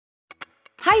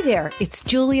Hi there, it's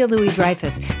Julia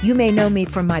Louis-Dreyfus. You may know me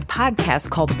from my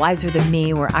podcast called Wiser Than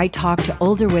Me, where I talk to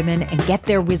older women and get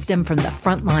their wisdom from the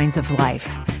front lines of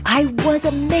life. I was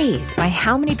amazed by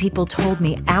how many people told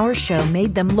me our show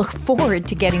made them look forward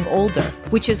to getting older,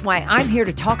 which is why I'm here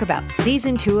to talk about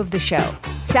season 2 of the show.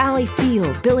 Sally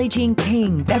Field, Billie Jean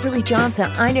King, Beverly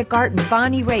Johnson, Ina Garten,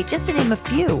 Bonnie Raitt, just to name a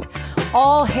few.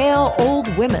 All hail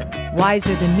old women.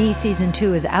 Wiser Than Me season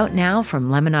 2 is out now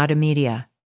from Lemonada Media.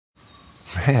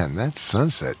 Man, that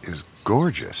sunset is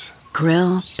gorgeous.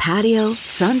 Grill, patio,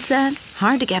 sunset.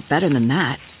 Hard to get better than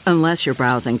that. Unless you're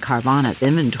browsing Carvana's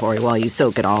inventory while you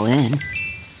soak it all in.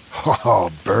 Oh,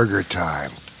 burger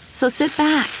time. So sit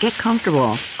back, get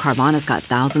comfortable. Carvana's got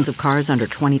thousands of cars under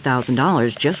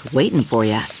 $20,000 just waiting for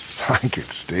you. I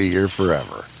could stay here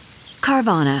forever.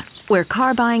 Carvana, where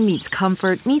car buying meets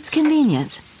comfort, meets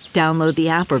convenience. Download the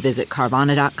app or visit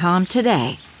Carvana.com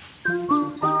today.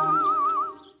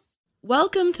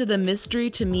 Welcome to the Mystery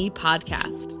to Me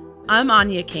podcast. I'm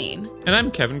Anya Kane. And I'm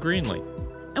Kevin Greenlee.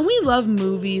 And we love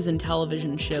movies and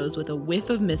television shows with a whiff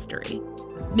of mystery.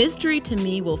 Mystery to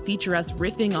Me will feature us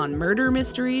riffing on murder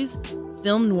mysteries,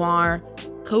 film noir,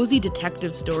 cozy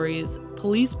detective stories,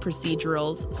 police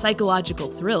procedurals, psychological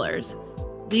thrillers,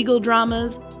 legal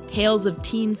dramas, tales of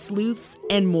teen sleuths,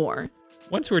 and more.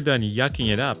 Once we're done yucking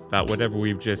it up about whatever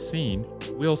we've just seen,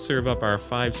 we'll serve up our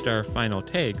 5-star final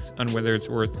takes on whether it's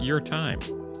worth your time.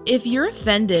 If you're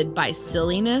offended by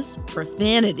silliness,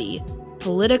 profanity,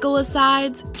 political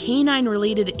asides,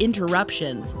 canine-related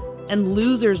interruptions, and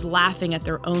losers laughing at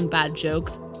their own bad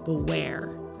jokes,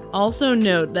 beware. Also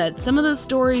note that some of the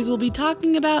stories we'll be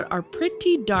talking about are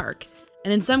pretty dark,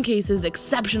 and in some cases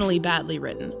exceptionally badly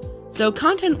written. So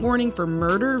content warning for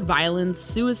murder, violence,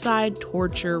 suicide,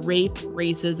 torture, rape,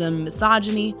 racism,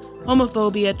 misogyny,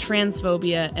 homophobia,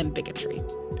 transphobia, and bigotry.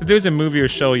 If there's a movie or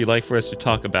show you'd like for us to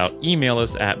talk about, email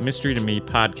us at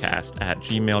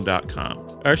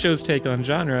mysterytomepodcast@gmail.com. Our show's take on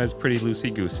genre is pretty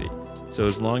loosey-goosey, so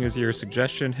as long as your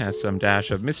suggestion has some dash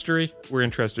of mystery, we're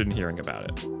interested in hearing about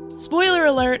it. Spoiler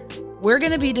alert, we're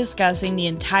going to be discussing the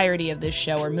entirety of this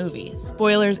show or movie,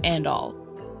 spoilers and all.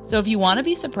 So if you want to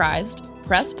be surprised,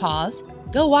 press pause,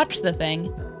 go watch the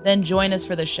thing, then join us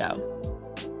for the show.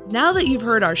 Now that you've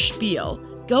heard our spiel,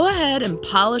 go ahead and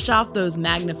polish off those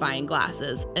magnifying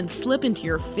glasses and slip into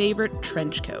your favorite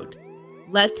trench coat.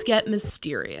 Let's get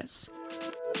mysterious.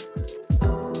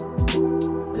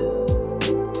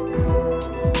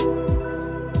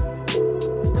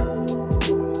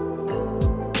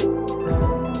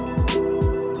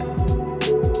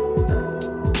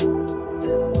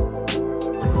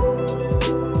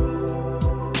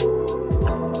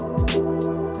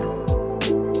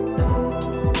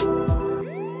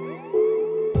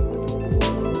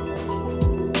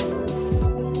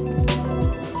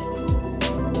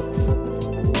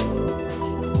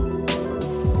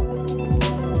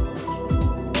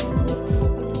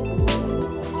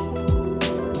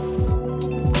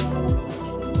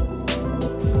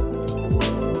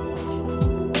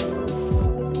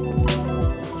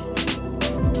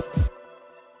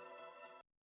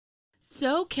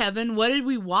 So, Kevin, what did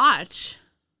we watch?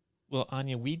 Well,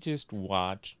 Anya, we just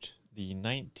watched the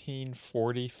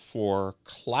 1944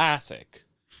 classic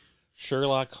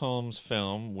Sherlock Holmes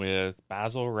film with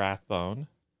Basil Rathbone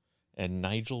and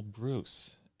Nigel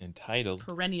Bruce entitled...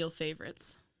 Perennial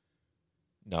favorites.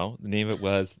 No, the name of it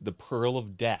was The Pearl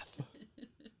of Death.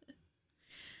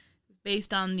 It's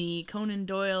based on the Conan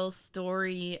Doyle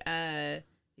story,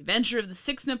 Adventure of the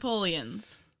Six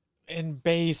Napoleons. And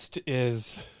based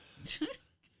is...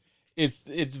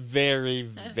 It's very,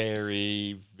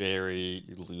 very, very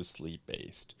loosely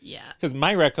based. Yeah. Because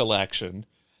my recollection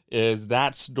is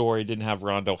that story didn't have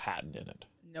Rondo Hatton in it.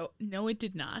 No, it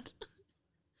did not.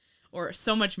 Or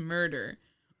so much murder.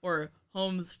 Or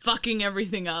Holmes fucking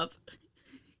everything up.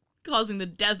 Causing the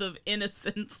death of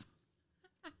innocents.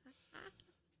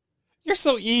 You're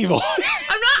so evil.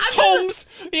 I'm not. Holmes,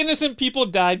 innocent people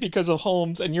died because of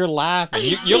Holmes, and you're laughing.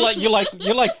 You're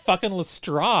like fucking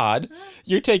Lestrade.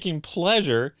 You're taking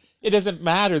pleasure. It doesn't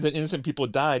matter that innocent people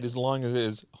died as long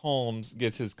as Holmes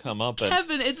gets his comeuppance.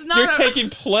 Kevin, it's not. You're taking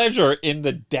pleasure in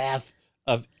the death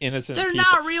of innocent people. They're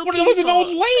not real people. It was an old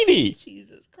lady.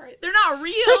 Jesus Christ, they're not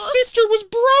real. Her sister was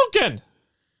broken.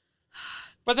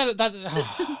 But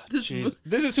this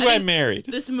is who I married.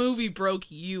 This movie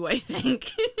broke you, I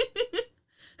think.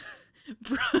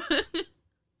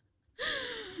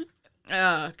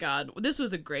 Oh, God. This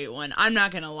was a great one. I'm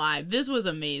not going to lie. This was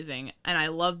amazing, and I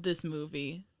loved this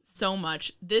movie so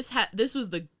much. This was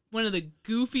one of the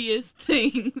goofiest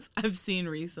things I've seen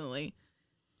recently,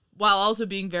 while also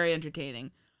being very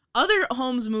entertaining. other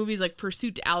Holmes movies like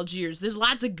Pursuit to Algiers, there's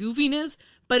lots of goofiness,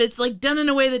 but it's like done in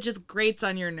a way that just grates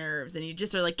on your nerves, and you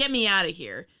just are like, get me out of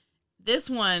here. This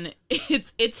one,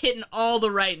 it's hitting all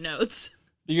the right notes.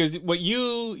 Because what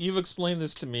you've explained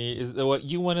this to me is that what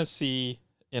you want to see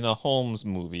in a Holmes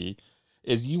movie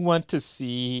is you want to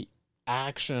see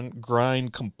action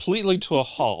grind completely to a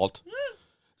halt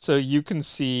so you can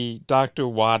see Dr.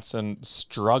 Watson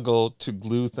struggle to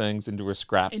glue things into a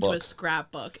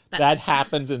scrapbook. That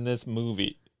happens in this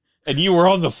movie. And you were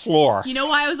on the floor. You know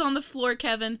why I was on the floor,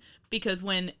 Kevin? Because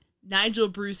when Nigel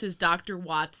Bruce's Dr.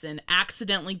 Watson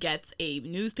accidentally gets a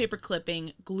newspaper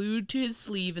clipping glued to his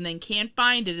sleeve and then can't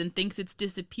find it and thinks it's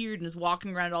disappeared and is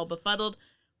walking around all befuddled,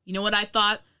 you know what I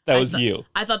thought? That was you.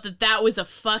 I thought that was a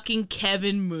fucking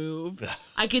Kevin move.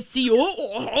 I could see you.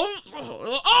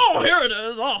 Oh, here it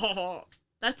is. Oh.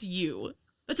 That's you.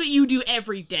 That's what you do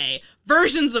every day.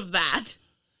 Versions of that.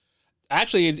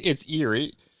 Actually, it's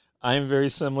eerie. I'm very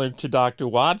similar to Dr.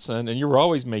 Watson, and you're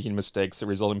always making mistakes that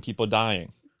result in people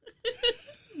dying.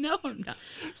 No, I'm not.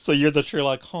 So you're the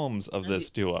Sherlock Holmes of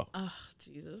this duo. Oh,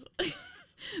 Jesus.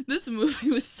 This movie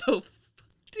was so...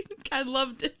 I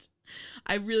loved it.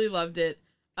 I really loved it.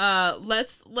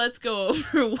 Let's go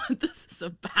over what this is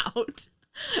about,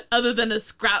 other than a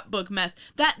scrapbook mess.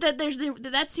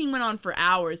 That scene went on for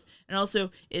hours, and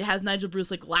also it has Nigel Bruce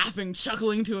like laughing,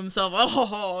 chuckling to himself.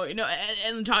 Oh, you know,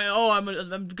 and talking. Oh, I'm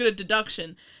good at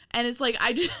deduction, and it's like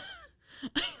I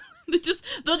just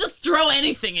they'll just throw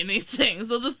anything in these things.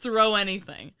 They'll just throw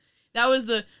anything. That was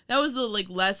the like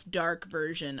less dark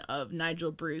version of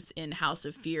Nigel Bruce in House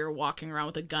of Fear, walking around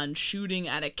with a gun, shooting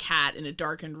at a cat in a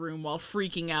darkened room while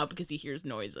freaking out because he hears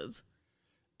noises.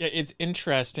 Yeah, it's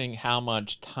interesting how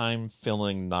much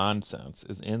time-filling nonsense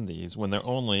is in these when they're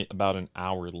only about an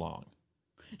hour long.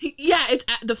 Yeah, it's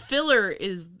the filler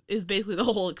is basically the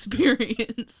whole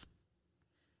experience.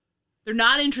 They're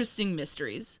not interesting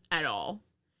mysteries at all.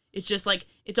 It's just like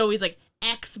it's always like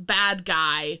X bad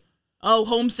guy. Oh,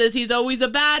 Holmes says he's always a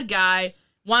bad guy,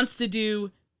 wants to do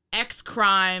X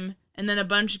crime, and then a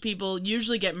bunch of people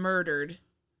usually get murdered,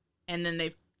 and then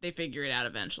they figure it out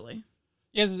eventually.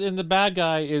 Yeah, and the bad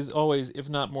guy is always, if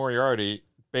not Moriarty,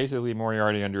 basically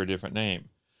Moriarty under a different name.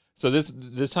 So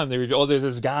this time they were, there's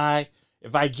this guy.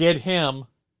 If I get him,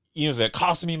 even if it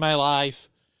costs me my life,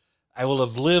 I will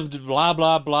have lived blah,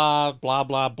 blah, blah, blah,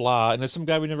 blah, blah. And there's some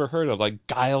guy we never heard of, like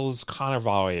Giles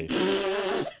Connervale.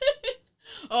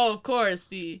 Oh, of course,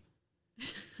 they're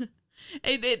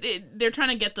trying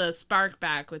to get the spark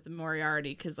back with the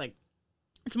Moriarty, because, like,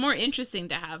 it's more interesting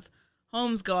to have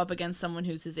Holmes go up against someone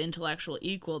who's his intellectual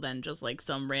equal than just, like,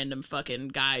 some random fucking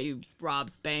guy who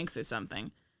robs banks or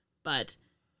something. But,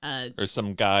 or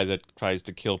some guy that tries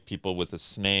to kill people with a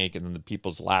snake, and then the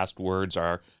people's last words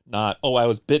are not, oh, I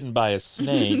was bitten by a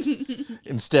snake.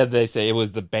 Instead, they say, it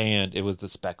was the band, it was the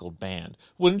speckled band.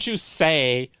 Wouldn't you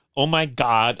say... Oh my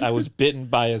God, I was bitten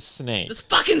by a snake. There's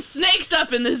fucking snakes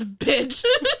up in this bitch.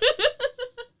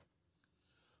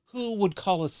 Who would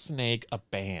call a snake a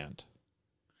band?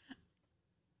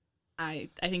 I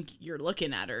think you're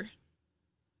looking at her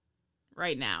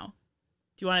right now.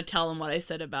 Do you want to tell them what I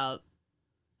said about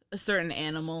a certain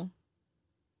animal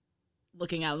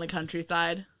looking out in the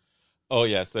countryside? Oh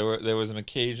yes, there was an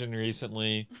occasion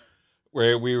recently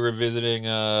where we were visiting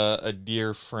a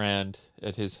dear friend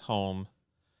at his home.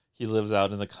 He lives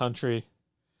out in the country.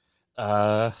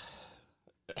 And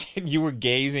you were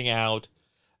gazing out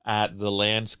at the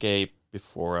landscape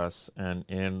before us, and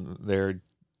in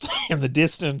the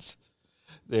distance,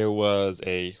 there was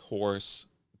a horse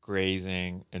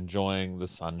grazing, enjoying the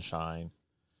sunshine.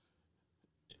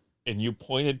 And you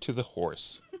pointed to the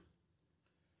horse.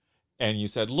 And you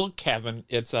said, "Look, Kevin,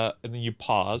 it's a..." And then you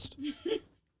paused.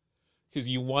 Because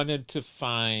you wanted to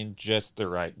find just the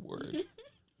right word.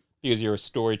 Because you're a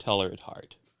storyteller at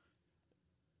heart.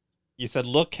 You said,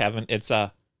 "Look, Kevin, it's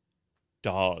a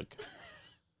dog."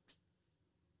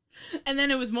 And then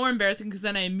it was more embarrassing because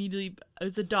then it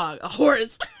was a dog, a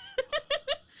horse.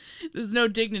 There's no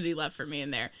dignity left for me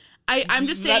in there. I'm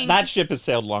just saying that ship has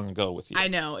sailed long ago with you. I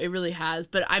know, it really has.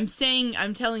 But I'm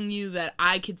telling you that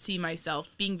I could see myself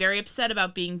being very upset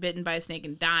about being bitten by a snake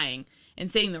and dying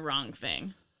and saying the wrong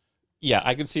thing. Yeah,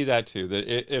 I can see that too.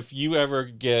 That if you ever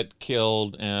get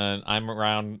killed and I'm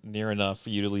around near enough for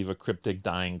you to leave a cryptic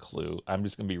dying clue, I'm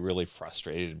just going to be really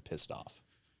frustrated and pissed off.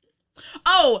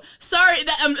 Oh, sorry.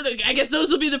 I guess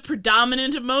those will be the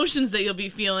predominant emotions that you'll be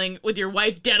feeling with your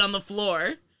wife dead on the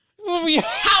floor.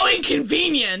 How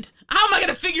inconvenient. How am I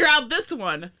going to figure out this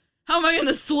one? How am I going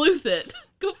to sleuth it?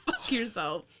 Go fuck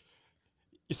yourself.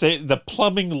 You say the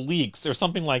plumbing leaks or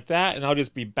something like that, and I'll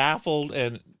just be baffled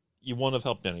and you won't have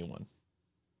helped anyone.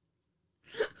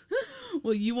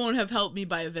 Well, you won't have helped me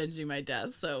by avenging my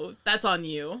death, so that's on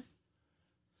you.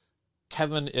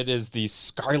 Kevin, it is the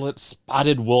Scarlet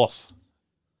Spotted Wolf.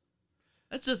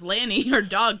 That's just Lanny, her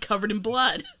dog covered in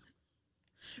blood.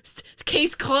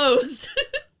 Case closed.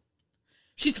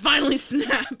 She's finally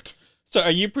snapped. So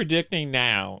are you predicting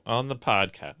now on the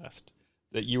podcast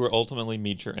that you will ultimately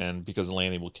meet your end because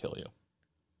Lanny will kill you?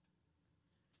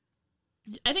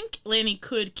 I think Lanny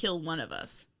could kill one of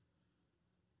us.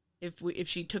 If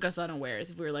she took us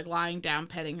unawares, if we were like lying down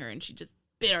petting her and she just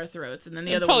bit our throats, and then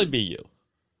the It'd other probably one, be you.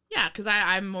 Yeah, because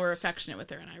I'm more affectionate with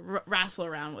her and I wrestle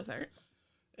around with her.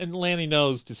 And Lanny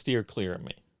knows to steer clear of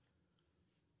me.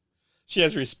 She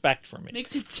has respect for me.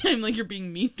 Makes it seem like you're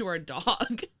being mean to our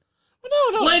dog.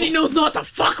 No. Lanny knows not to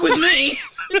fuck with me.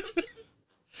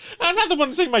 I'm not the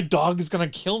one saying my dog is gonna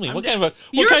kill me. What kind of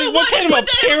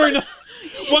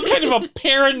a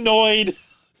paranoid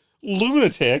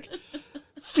lunatic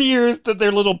fears that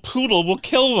their little poodle will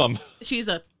kill them? She's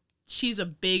a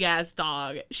big ass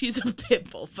dog. She's a pit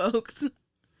bull, folks.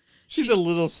 She's a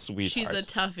little sweetheart. She's a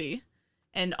toughie.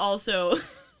 And also,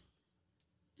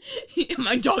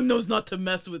 my dog knows not to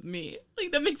mess with me.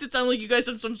 Like, that makes it sound like you guys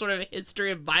have some sort of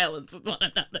history of violence with one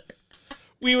another.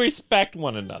 We respect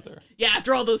one another. Yeah,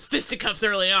 after all those fisticuffs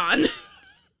early on.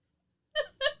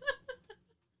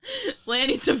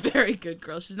 Lanny's a very good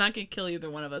girl. She's not going to kill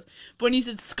either one of us. But when you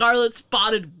said Scarlet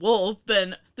Spotted Wolf,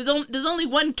 then there's only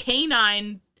one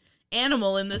canine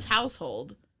animal in this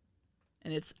household.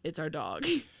 And it's our dog.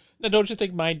 Now, don't you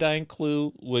think my dying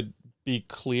clue would be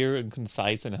clear and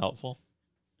concise and helpful?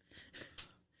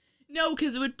 No,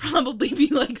 because it would probably be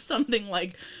like something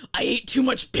like, I ate too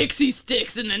much pixie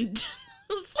sticks, and then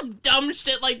some dumb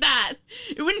shit like that.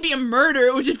 It wouldn't be a murder.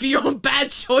 It would just be your own bad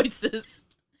choices.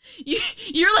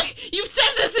 You're like, you've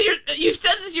said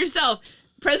this yourself.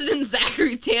 President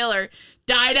Zachary Taylor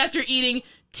died after eating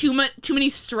too many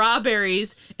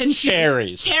strawberries and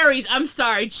cherries. Cherries.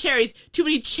 Too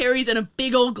many cherries and a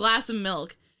big old glass of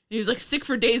milk. And he was like sick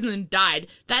for days and then died.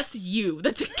 That's you.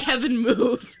 That's a Kevin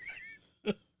move.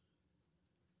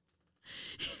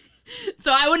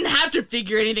 So I wouldn't have to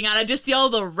figure anything out. I'd just see all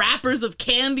the wrappers of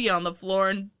candy on the floor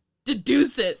and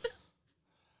deduce it.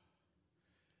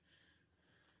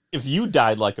 If you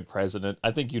died like a president,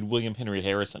 I think you'd William Henry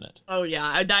Harrison it. Oh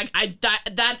yeah,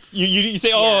 that's you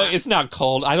say, oh, yeah. It's not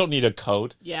cold. I don't need a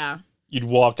coat. Yeah. You'd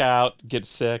walk out, get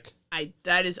sick.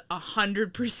 That is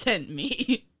 100%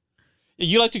 me.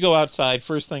 You like to go outside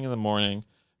first thing in the morning,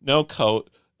 no coat,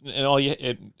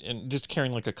 and just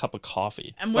carrying like a cup of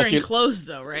coffee. I'm wearing clothes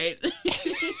though, right?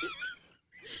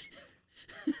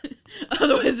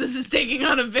 Otherwise, this is taking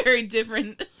on a very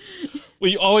different. Well,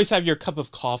 you always have your cup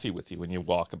of coffee with you when you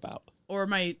walk about, or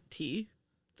my tea,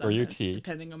 or your tea,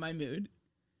 depending on my mood.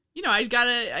 You know, I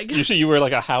gotta. Usually, you wear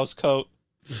like a house coat,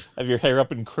 have your hair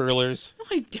up in curlers. No,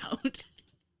 I don't.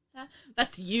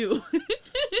 That's you.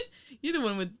 You're the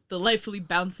one with delightfully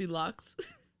bouncy locks.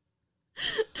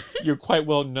 You're quite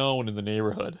well known in the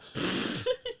neighborhood.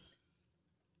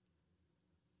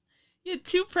 You had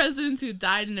 2 presidents who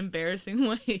died in embarrassing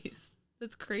ways.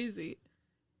 That's crazy.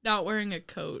 Not wearing a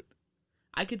coat.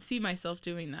 I could see myself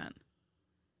doing that.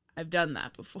 I've done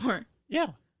that before. Yeah.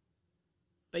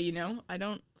 But you know,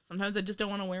 sometimes I just don't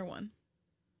want to wear one.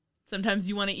 Sometimes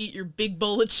you want to eat your big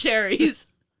bowl of cherries.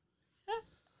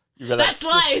 That's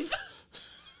life.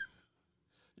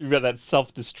 You've got that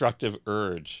self-destructive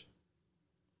urge.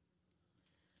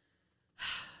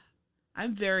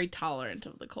 I'm very tolerant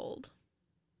of the cold.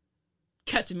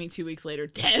 Cut to me 2 weeks later,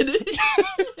 dead.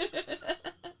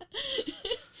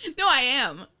 No, I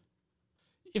am.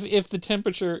 If the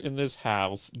temperature in this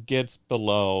house gets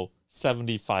below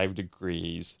 75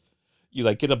 degrees, you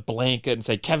like get a blanket and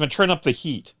say, Kevin, turn up the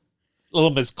heat. A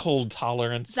little Miss Cold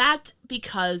tolerance. That's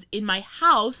because in my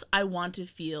house, I want to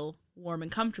feel warm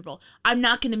and comfortable. I'm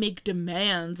not going to make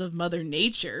demands of Mother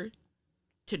Nature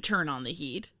to turn on the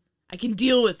heat. I can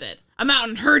deal with it. I'm out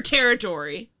in her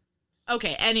territory.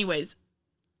 Okay, anyways.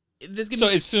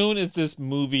 As soon as this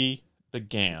movie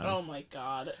began, oh my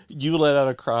God, you let out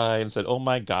a cry and said, oh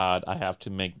my God, I have to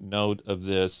make note of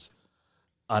this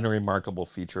unremarkable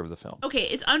feature of the film. Okay,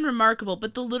 it's unremarkable,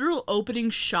 but the literal opening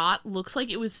shot looks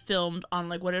like it was filmed on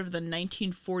like whatever the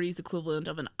 1940s equivalent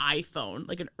of an iPhone,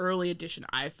 like an early edition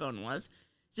iPhone was.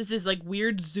 Just this like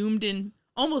weird zoomed in,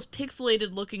 almost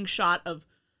pixelated looking shot of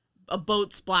a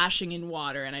boat splashing in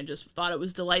water, and I just thought it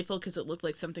was delightful because it looked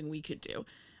like something we could do.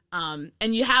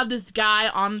 And you have this guy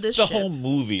on this ship. The whole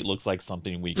movie looks like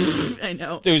something we could do. I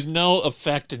know. There's no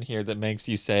effect in here that makes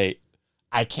you say,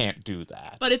 I can't do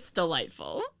that. But it's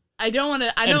delightful. I don't want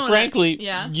to. And frankly,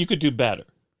 you could do better.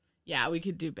 Yeah, we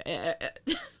could do better.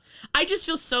 I just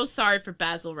feel so sorry for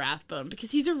Basil Rathbone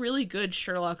because he's a really good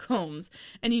Sherlock Holmes,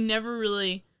 and he never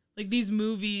really, like, these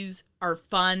movies are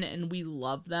fun and we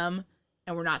love them,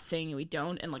 and we're not saying we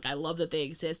don't, and, like, I love that they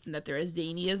exist and that they're as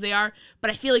zany as they are, but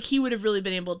I feel like he would have really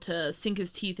been able to sink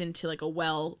his teeth into, like, a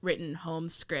well-written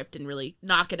Holmes script and really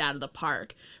knock it out of the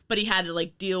park, but he had to,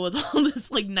 like, deal with all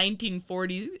this, like,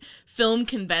 1940s film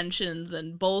conventions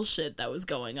and bullshit that was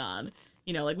going on.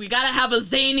 You know, like, we gotta have a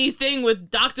zany thing with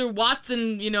Dr.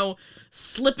 Watson, you know,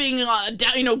 slipping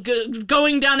down, you know,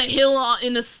 going down a hill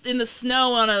in the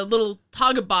snow on a little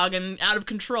toboggan out of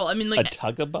control. I mean, like... A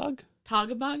tugabug?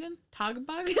 Toboggan?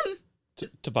 Toboggan?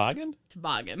 Toboggan?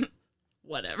 Toboggan.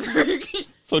 Whatever.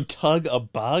 So tug a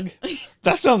bug?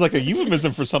 That sounds like a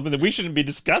euphemism for something that we shouldn't be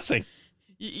discussing.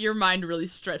 Your mind really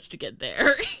stretched to get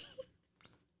there.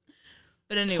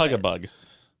 But anyway. Tug-a-bug.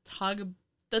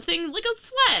 The thing, like a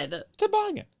sled.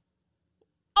 Toboggan.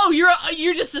 Oh,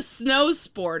 you're just a snow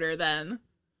sporter then.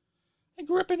 I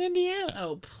grew up in Indiana.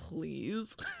 Oh,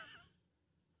 please.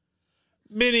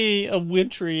 Many a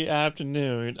wintry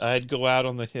afternoon, I'd go out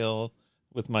on the hill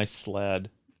with my sled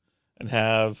and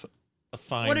have a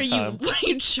fine time. What are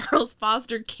you, Charles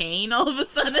Foster Kane all of a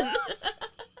sudden?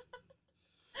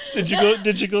 Did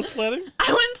you go sledding?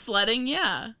 I went sledding,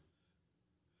 yeah.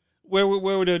 Where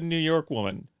would a New York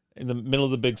woman in the middle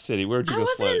of the big city? Where'd you go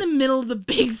sledding? I wasn't in the middle of the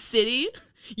big city.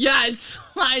 Yeah, I'd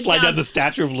slide down the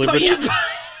Statue of Liberty. Oh, yeah.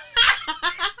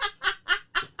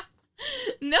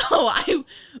 No,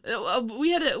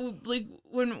 we had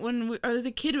when I was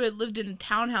a kid who had lived in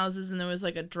townhouses and there was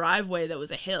like a driveway that was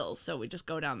a hill, so we just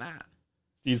go down that.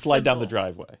 You slide down the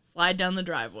driveway. Slide down the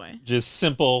driveway. Just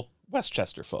simple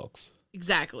Westchester folks.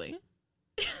 Exactly.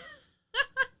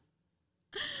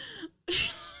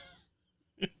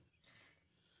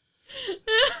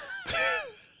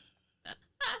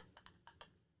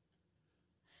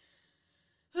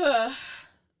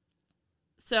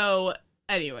 So,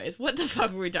 anyways, what the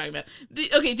fuck were we talking about?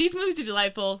 These movies are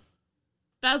delightful.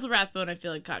 Basil Rathbone, I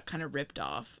feel like, got kind of ripped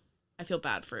off. I feel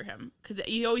bad for him because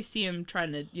you always see him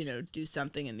trying to, you know, do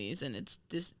something in these, and it's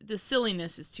this, the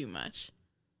silliness is too much.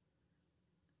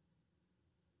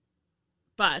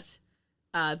 But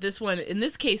this one, in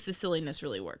this case, the silliness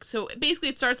really works. So basically,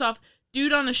 it starts off: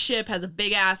 dude on a ship has a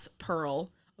big ass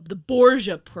pearl, the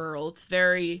Borgia pearl. It's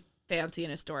very fancy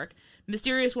and historic.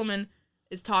 Mysterious woman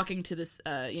is talking to this,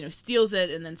 steals it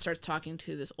and then starts talking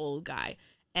to this old guy,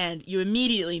 and you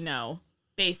immediately know,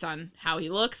 based on how he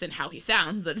looks and how he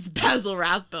sounds, that it's Basil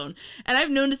Rathbone. And I've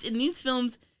noticed in these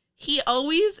films, he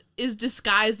always is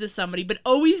disguised as somebody, but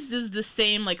always does the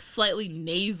same, like, slightly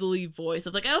nasally voice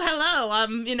of like, oh, hello,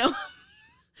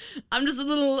 I'm just a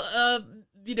little,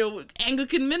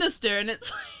 Anglican minister, and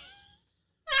it's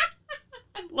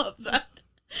I love that.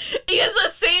 He has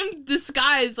the same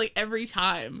disguise, like, every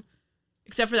time.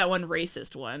 Except for that one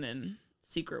racist one in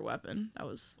Secret Weapon.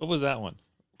 What was that one?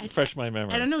 Refresh my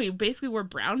memory. I don't know. He basically wore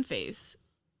brown face.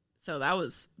 So that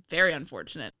was very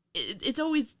unfortunate. It's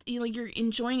always, you're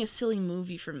enjoying a silly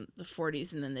movie from the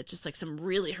 40s, and then it's just like some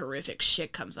really horrific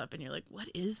shit comes up, and you're like, what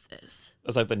is this?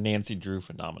 That's like the Nancy Drew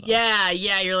phenomenon. Yeah.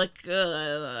 You're like,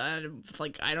 I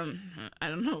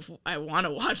don't know if I want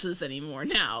to watch this anymore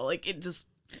now. Like, it just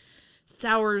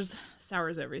sours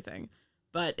everything.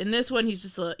 But in this one,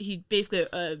 he basically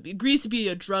agrees to be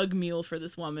a drug mule for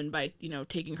this woman by,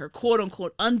 taking her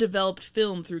quote-unquote undeveloped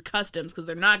film through customs because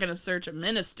they're not going to search a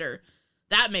minister.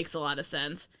 That makes a lot of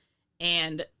sense.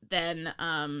 And then,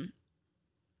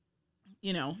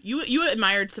 you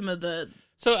admired some of the...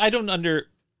 So I don't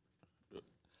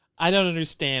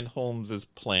understand Holmes's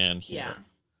plan here. Yeah.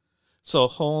 So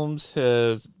Holmes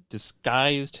has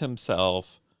disguised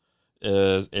himself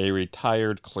is a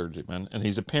retired clergyman, and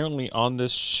he's apparently on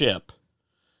this ship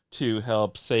to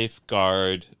help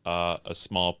safeguard a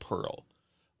small pearl,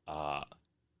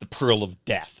 the pearl of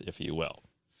death, if you will.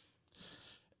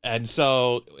 And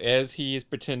so as he is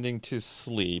pretending to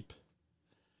sleep,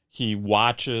 he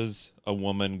watches a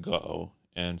woman go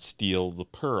and steal the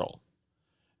pearl.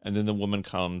 And then the woman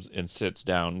comes and sits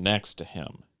down next to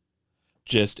him,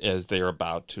 just as they're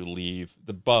about to leave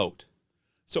the boat.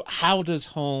 So how does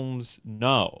Holmes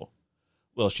know?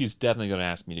 Well, she's definitely going to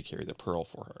ask me to carry the pearl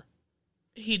for her.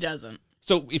 He doesn't.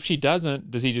 So if she doesn't,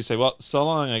 does he just say, well, so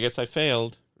long, I guess I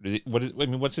failed?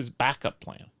 What's his backup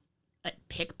plan? A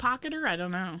pickpocketer? I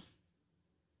don't know.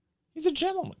 He's a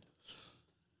gentleman.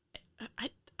 I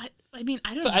don't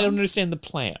know. I don't understand the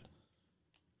plan.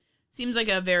 Seems like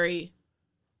a very...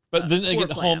 But then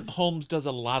again, Holmes does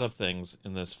a lot of things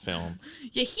in this film.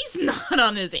 Yeah, he's not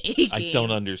on his A game. I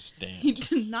don't understand. He's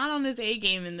not on his A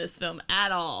game in this film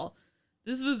at all.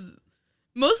 This was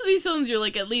Most of these films, you're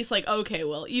like, at least like, okay,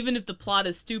 well, even if the plot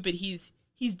is stupid, he's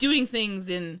doing things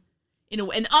in a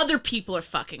way, and other people are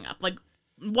fucking up. Like,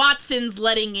 Watson's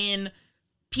letting in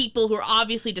people who are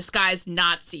obviously disguised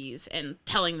Nazis and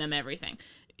telling them everything.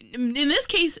 In this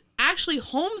case, actually,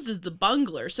 Holmes is the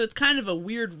bungler, so it's kind of a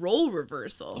weird role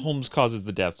reversal. Holmes causes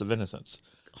the deaths of innocents.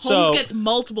 Holmes gets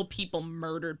multiple people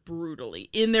murdered brutally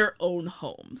in their own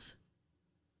homes.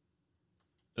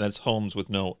 That's Holmes with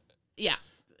no... Yeah,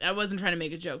 I wasn't trying to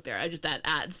make a joke there. That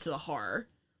adds to the horror.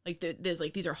 Like, there's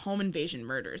like, these are home invasion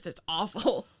murders. That's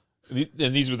awful. And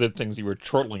these were the things you were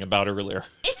chortling about earlier.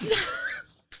 It's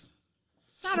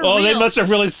not a Oh, real... they must have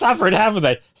really suffered, haven't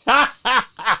they?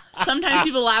 Sometimes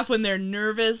people laugh when they're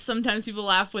nervous. Sometimes people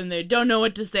laugh when they don't know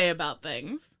what to say about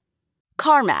things.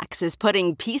 CarMax is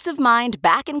putting peace of mind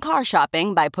back in car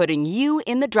shopping by putting you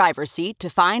in the driver's seat to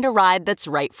find a ride that's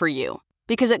right for you.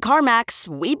 Because at CarMax,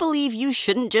 we believe you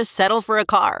shouldn't just settle for a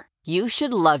car. You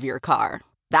should love your car.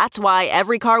 That's why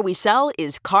every car we sell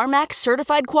is CarMax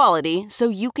certified quality, so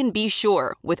you can be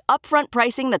sure with upfront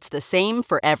pricing that's the same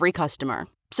for every customer.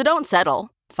 So don't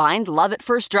settle. Find love at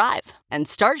first drive and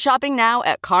start shopping now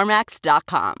at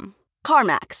CarMax.com.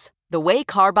 CarMax, the way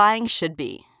car buying should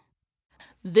be.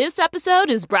 This episode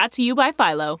is brought to you by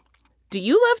Philo. Do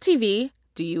you love TV?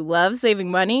 Do you love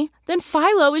saving money? Then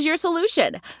Philo is your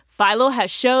solution. Philo has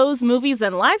shows, movies,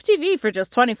 and live TV for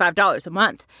just $25 a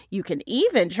month. You can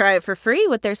even try it for free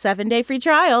with their 7-day free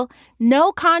trial.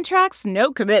 No contracts,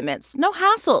 no commitments, no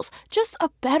hassles. Just a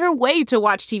better way to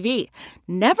watch TV.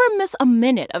 Never miss a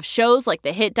minute of shows like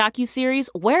the hit docuseries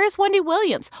Where is Wendy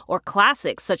Williams? Or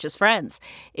classics such as Friends.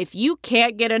 If you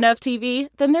can't get enough TV,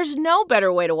 then there's no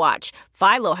better way to watch.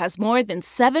 Philo has more than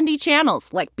 70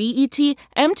 channels like BET,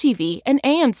 MTV, and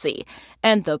AMC.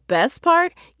 And the best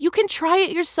part? You can try it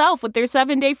yourself with their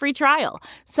 7-day free trial.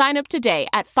 Sign up today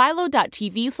at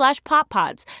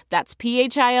philo.tv/poppods. That's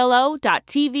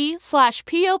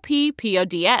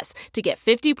philo.tv/POPPODS to get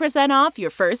 50% off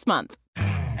your first month.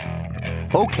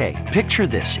 Okay, picture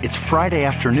this. It's Friday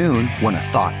afternoon when a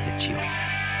thought hits you.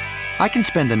 I can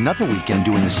spend another weekend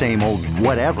doing the same old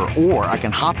whatever, or I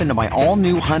can hop into my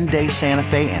all-new Hyundai Santa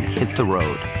Fe and hit the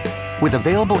road. With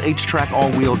available H-Track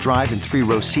all-wheel drive and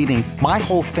 3-row seating, my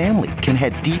whole family can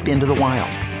head deep into the wild.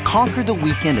 Conquer the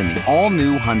weekend in the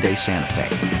all-new Hyundai Santa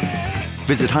Fe.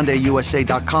 Visit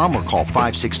HyundaiUSA.com or call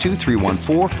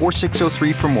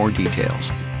 562-314-4603 for more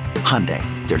details. Hyundai,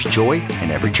 there's joy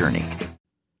in every journey.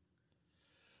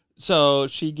 So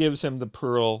she gives him the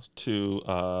pearl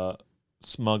to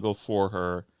smuggle for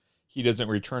her. He doesn't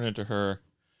return it to her.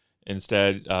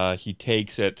 Instead, he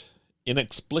takes it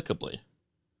inexplicably.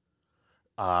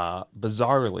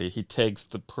 Bizarrely, he takes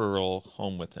the pearl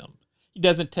home with him. He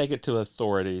doesn't take it to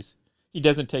authorities. He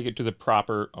doesn't take it to the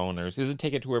proper owners. He doesn't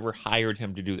take it to whoever hired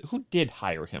him to do that. Who did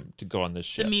hire him to go on this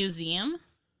ship? The museum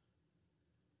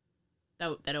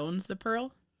that owns the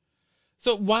pearl.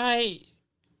 So why,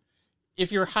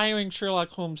 if you're hiring Sherlock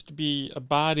Holmes to be a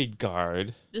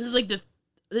bodyguard... This is like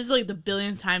the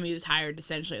billionth time he was hired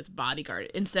essentially as a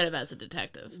bodyguard instead of as a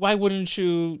detective. Why wouldn't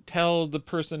you tell the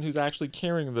person who's actually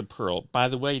carrying the pearl, by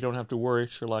the way, you don't have to worry,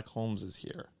 Sherlock Holmes is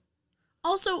here?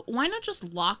 Also, why not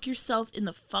just lock yourself in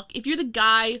the fuck... If you're the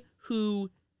guy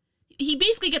who... He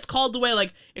basically gets called away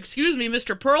like, excuse me,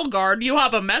 Mr. Pearl Guard, you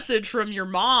have a message from your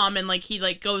mom. And like, he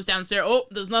like goes downstairs, oh,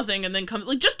 there's nothing. And then comes,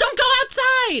 like, just don't go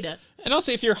outside. And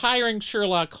also, if you're hiring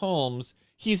Sherlock Holmes,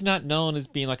 he's not known as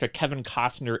being like a Kevin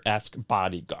Costner-esque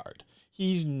bodyguard.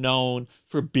 He's known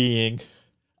for being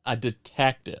a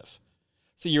detective.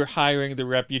 So you're hiring the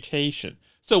reputation.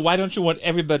 So why don't you want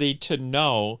everybody to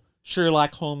know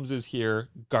Sherlock Holmes is here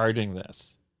guarding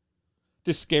this?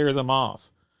 To scare them off.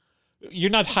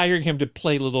 You're not hiring him to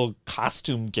play little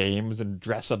costume games and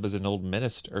dress up as an old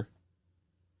minister.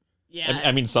 Yeah.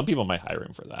 I mean, some people might hire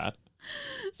him for that.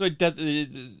 So it does...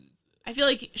 I feel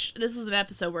like this is an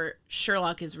episode where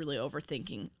Sherlock is really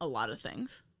overthinking a lot of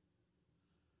things.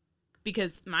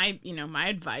 Because my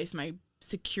advice, my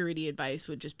security advice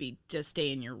would just be just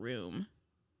stay in your room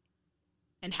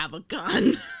and have a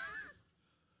gun.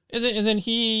 and then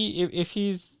if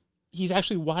he's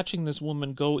actually watching this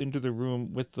woman go into the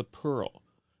room with the pearl,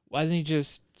 why doesn't he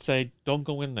just say, don't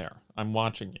go in there, I'm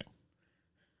watching you?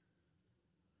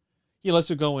 He lets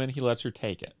her go in, he lets her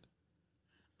take it.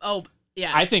 Oh,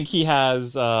 yeah. I think he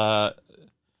has, I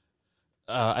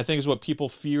think is what people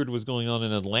feared was going on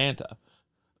in Atlanta,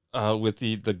 with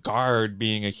the guard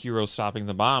being a hero stopping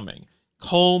the bombing.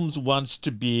 Holmes wants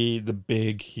to be the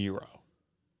big hero.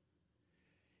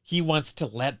 He wants to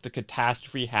let the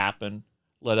catastrophe happen,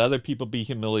 let other people be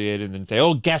humiliated, and say,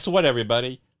 oh, guess what,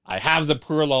 everybody? I have the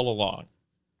pearl all along.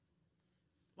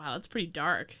 Wow, that's pretty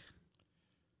dark.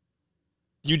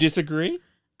 You disagree?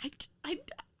 I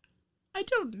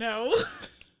don't know.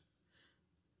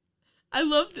 I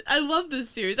love this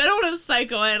series. I don't want to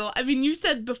psychoanalyze. I mean, you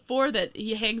said before that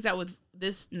he hangs out with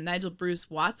this Nigel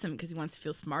Bruce Watson because he wants to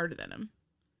feel smarter than him.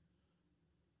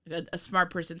 A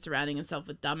smart person surrounding himself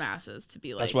with dumbasses to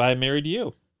be like. That's why I married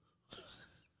you.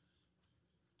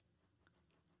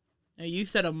 Now, you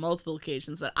said on multiple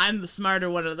occasions that I'm the smarter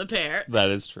one of the pair.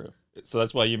 That is true. So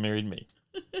that's why you married me.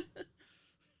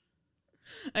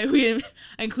 I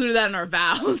included that in our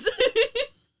vows.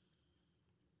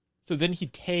 So then he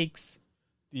takes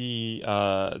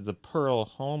the Pearl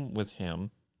home with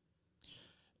him,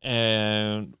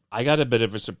 and I got a bit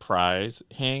of a surprise.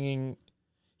 He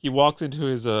walks into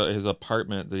his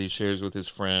apartment that he shares with his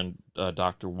friend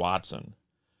Dr. Watson,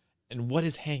 and what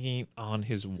is hanging on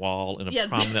his wall in a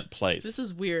prominent place? This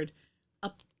is weird.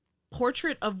 A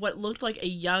portrait of what looked like a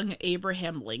young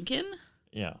Abraham Lincoln.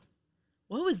 Yeah.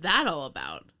 What was that all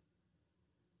about?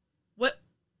 What?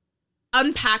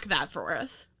 Unpack that for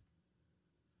us.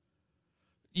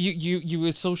 You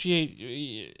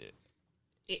associate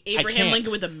Abraham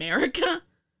Lincoln with America?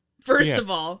 First of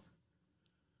all.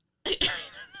 I don't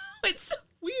know. It's so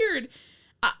weird.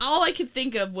 All I could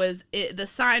think of was the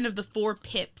sign of the 4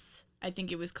 pips, I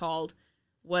think it was called,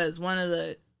 was one of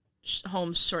the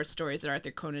Holmes short stories that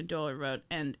Arthur Conan Doyle wrote,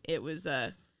 and it was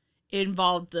it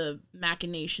involved the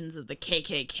machinations of the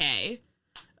KKK.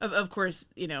 Of course,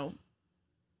 you know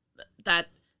that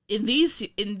in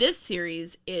this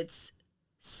series, it's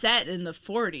set in the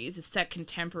 40s. It's set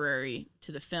contemporary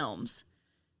to the films.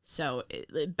 So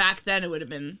back then, it would have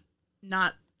been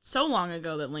not so long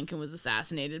ago that Lincoln was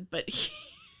assassinated, but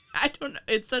I don't know.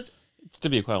 It's to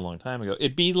be quite a long time ago.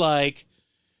 It'd be like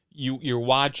you're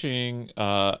watching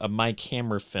a Mike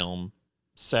Hammer film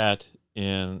set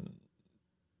in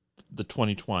the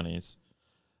 2020s.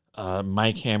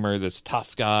 Mike Hammer, this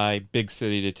tough guy, big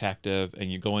city detective,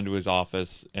 and you go into his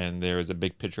office and there is a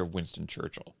big picture of Winston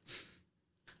Churchill.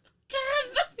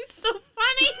 God, that's so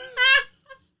funny.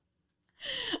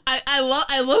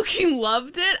 I low-key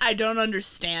loved it. I don't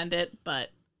understand it, but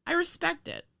I respect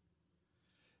it.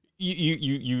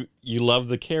 You love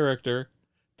the character.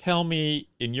 Tell me,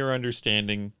 in your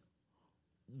understanding,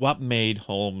 what made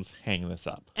Holmes hang this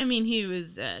up? I mean, he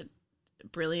was a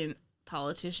brilliant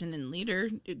politician and leader,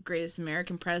 greatest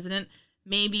American president.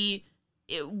 Maybe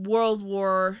World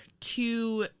War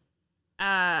II.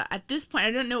 At this point,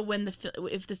 I don't know when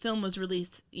if the film was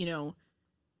released. You know,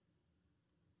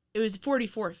 it was a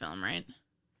 44 film, right?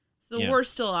 So the war's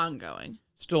still ongoing.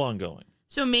 Still ongoing.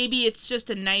 So maybe it's just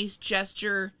a nice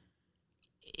gesture.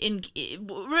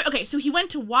 Okay, so he went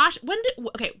to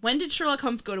when did Sherlock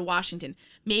Holmes go to Washington?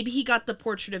 Maybe he got the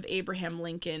portrait of Abraham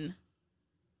Lincoln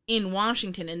in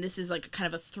Washington, and this is like kind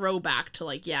of a throwback to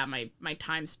like, yeah, my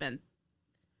time spent.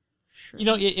 Sure. You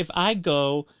know, if I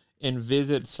go and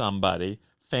visit somebody,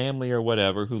 family or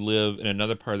whatever, who live in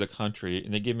another part of the country,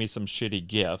 and they give me some shitty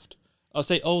gift, I'll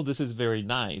say, oh, this is very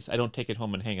nice. I don't take it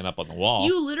home and hang it up on the wall.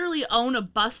 You literally own a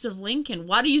bust of Lincoln.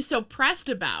 What are you so pressed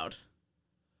about?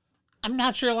 I'm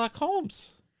not Sherlock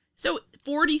Holmes. So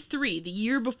 43, the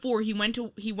year before he went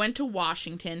to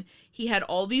Washington, he had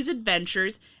all these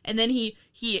adventures, and then he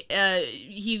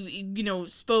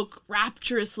spoke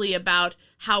rapturously about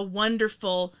how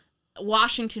wonderful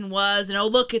Washington was, and oh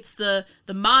look, it's the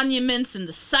monuments and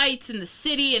the sights and the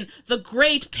city and the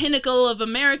great pinnacle of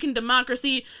American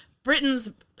democracy,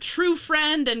 Britain's true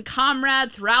friend and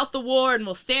comrade throughout the war, and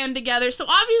we'll stand together. So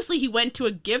obviously he went to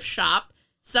a gift shop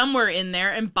somewhere in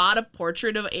there and bought a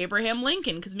portrait of Abraham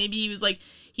Lincoln, because maybe he was like,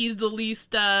 he's the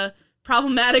least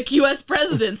problematic U.S.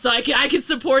 president, so I could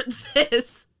support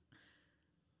this.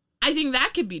 I think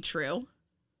that could be true.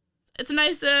 It's a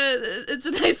nice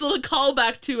little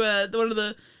callback to one of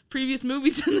the previous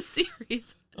movies in the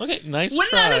series. Okay, nice.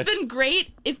 Wouldn't that have been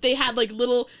great if they had like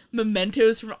little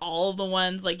mementos from all of the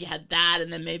ones? Like you had that,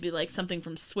 and then maybe like something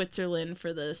from Switzerland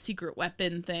for the secret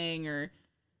weapon thing, or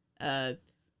a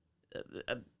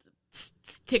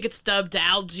ticket stub to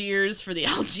Algiers for the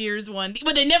Algiers one.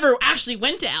 But they never actually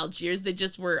went to Algiers. They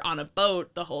just were on a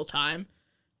boat the whole time.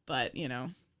 But, you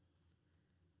know,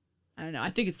 I don't know. I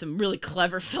think it's some really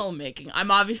clever filmmaking.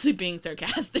 I'm obviously being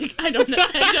sarcastic. I don't know.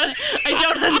 I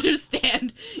don't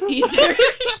understand either.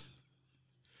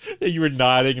 You were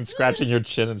nodding and scratching your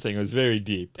chin and saying it was very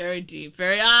deep. Very deep.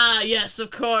 Yes,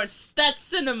 of course. That's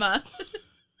cinema.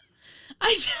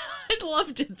 I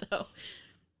loved it though.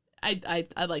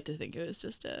 I'd like to think it was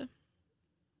just a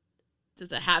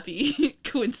happy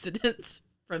coincidence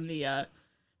from the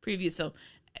previous film.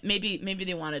 Maybe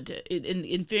they wanted to,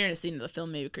 in fairness to the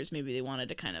filmmakers, maybe they wanted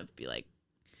to kind of be like,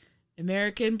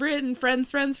 American Britain,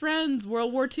 friends.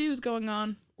 World War II is going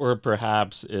on. Or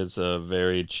perhaps it's a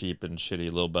very cheap and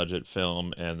shitty low-budget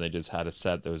film, and they just had a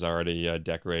set that was already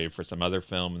decorated for some other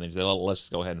film, and they said, "Oh, let's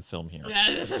go ahead and film here."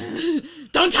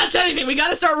 Don't touch anything. We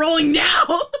got to start rolling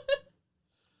now.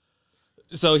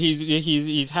 So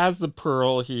he has the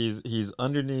pearl. He's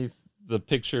underneath the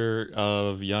picture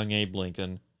of young Abe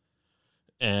Lincoln,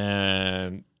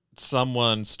 and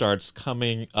someone starts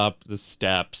coming up the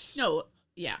steps. No,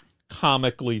 yeah.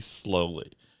 Comically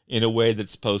slowly, in a way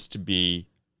that's supposed to be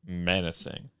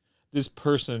menacing. This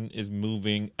person is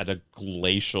moving at a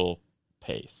glacial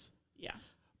pace. Yeah.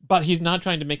 But he's not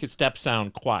trying to make his steps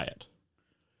sound quiet.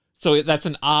 So that's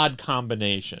an odd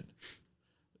combination.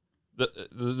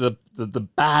 The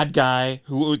bad guy,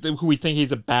 who we think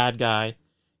he's a bad guy,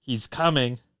 he's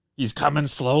coming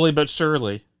slowly but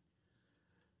surely,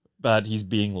 but he's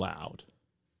being loud.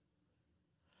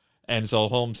 And so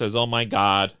Holmes says, "Oh my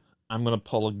God, I'm going to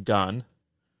pull a gun.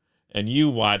 And you,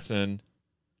 Watson,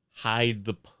 hide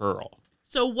the pearl."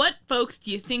 So what, folks,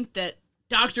 do you think that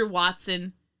Dr.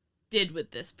 Watson did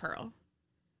with this pearl?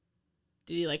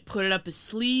 Did he, put it up his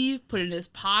sleeve, put it in his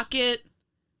pocket,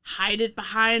 hide it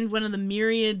behind one of the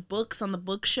myriad books on the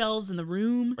bookshelves in the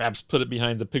room? Perhaps put it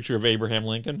behind the picture of Abraham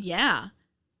Lincoln? Yeah.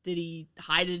 Did he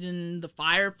hide it in the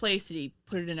fireplace? Did he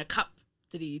put it in a cup?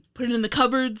 Did he put it in the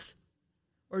cupboards?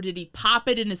 Or did he pop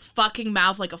it in his fucking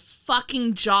mouth like a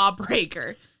fucking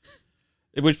jawbreaker?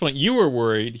 At which point you were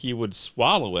worried he would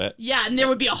swallow it. Yeah, and there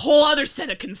would be a whole other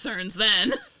set of concerns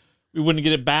then. We wouldn't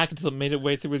get it back until it made its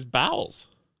way through his bowels.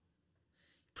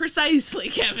 Precisely,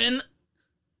 Kevin.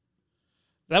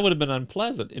 That would have been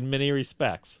unpleasant in many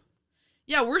respects.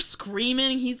 Yeah, we're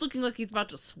screaming. He's looking like he's about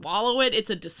to swallow it. It's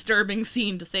a disturbing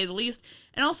scene, to say the least.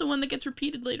 And also one that gets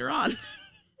repeated later on.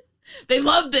 They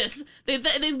love this. They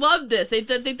loved this. They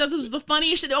thought this was the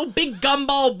funniest shit. Oh, big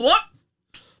gumball. What?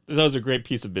 That was a great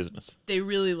piece of business. They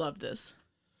really love this.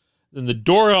 Then the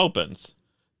door opens,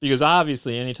 because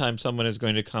obviously anytime someone is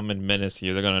going to come and menace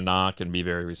you, they're going to knock and be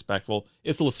very respectful.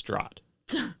 It's Lestrade.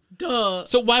 Duh.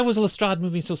 So why was Lestrade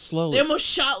moving so slowly? They almost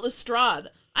shot Lestrade.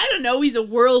 I don't know. He's a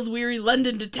world-weary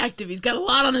London detective. He's got a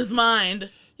lot on his mind.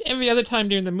 Every other time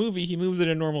during the movie, he moves at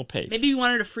a normal pace. Maybe he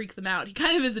wanted to freak them out. He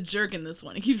kind of is a jerk in this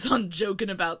one. He keeps on joking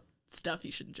about stuff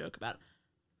he shouldn't joke about.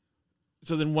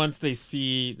 So then once they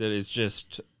see that it's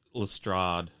just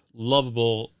Lestrade,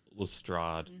 lovable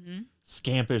Lestrade,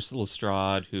 scampish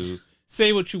Lestrade, who,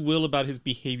 say what you will about his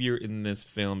behavior in this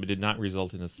film, it did not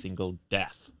result in a single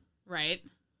death. Right.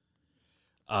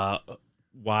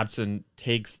 Watson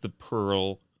takes the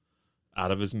pearl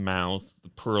out of his mouth, the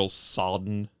pearl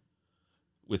sodden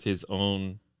with his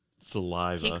own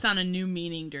saliva. Takes on a new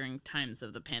meaning during times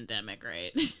of the pandemic,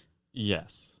 right?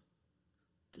 Yes.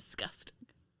 Disgusting.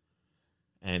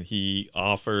 And he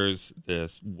offers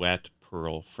this wet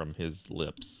pearl from his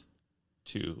lips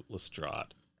to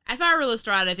Lestrade. If I were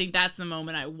Lestrade, I think that's the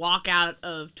moment I walk out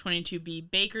of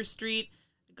 22B Baker Street,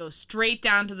 go straight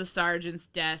down to the sergeant's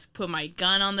desk, put my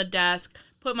gun on the desk,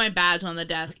 put my badge on the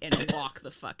desk, and walk the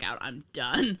fuck out. I'm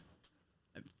done.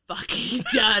 I'm fucking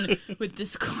done with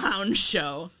this clown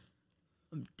show.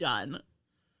 I'm done.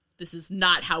 This is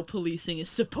not how policing is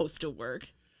supposed to work.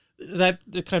 That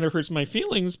kind of hurts my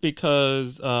feelings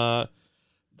because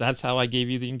that's how I gave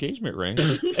you the engagement ring,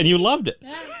 and you loved it.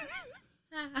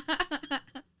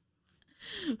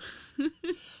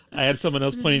 I had someone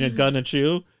else pointing a gun at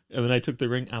you, and then I took the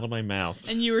ring out of my mouth.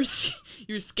 And you were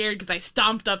scared because I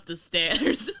stomped up the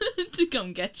stairs to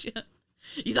come get you.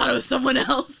 You thought it was someone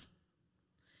else.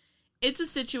 It's a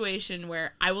situation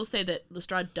where I will say that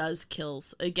Lestrade does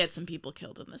get some people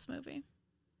killed in this movie.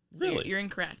 So Really? You're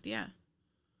incorrect, yeah.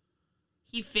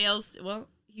 He fails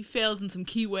in some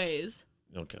key ways.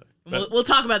 Okay. We'll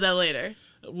talk about that later.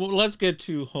 Well, let's get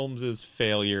to Holmes's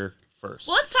failure first.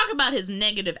 Well, let's talk about his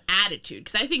negative attitude,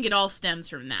 because I think it all stems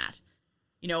from that.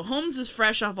 You know, Holmes is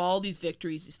fresh off all these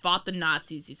victories. He's fought the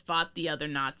Nazis. He's fought the other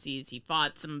Nazis. He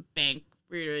fought some bank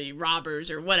robbers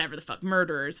or whatever the fuck,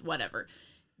 murderers, whatever.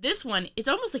 This one, it's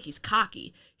almost like he's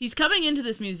cocky. He's coming into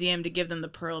this museum to give them the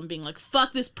pearl and being like,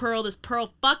 fuck this pearl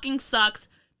fucking sucks.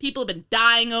 People have been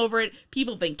dying over it.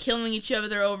 People have been killing each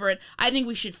other over it. I think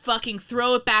we should fucking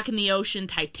throw it back in the ocean,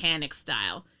 Titanic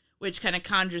style. Which kind of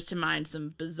conjures to mind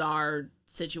some bizarre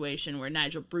situation where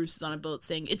Nigel Bruce is on a boat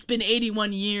saying, it's been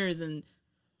 81 years, and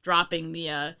dropping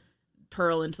the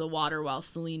pearl into the water while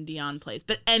Celine Dion plays.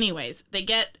 But anyways, they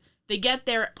get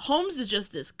there. Holmes is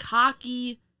just this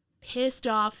cocky, pissed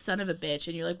off son of a bitch.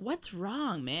 And you're like, what's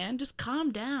wrong, man? Just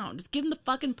calm down. Just give him the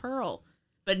fucking pearl.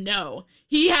 But no,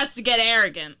 he has to get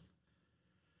arrogant.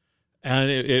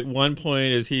 And at one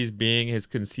point, as he's being his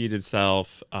conceited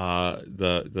self,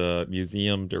 the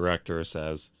museum director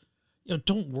says,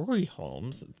 don't worry,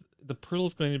 Holmes. The Pearl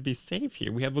is going to be safe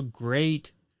here. We have a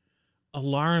great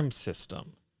alarm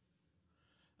system.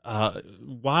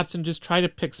 Watson, just try to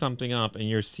pick something up and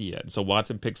you'll see it. So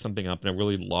Watson picks something up and a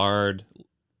really loud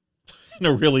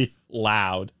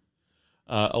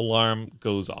alarm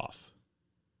goes off.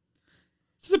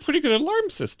 This is a pretty good alarm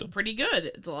system. Pretty good.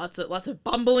 It's lots of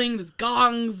bumbling, there's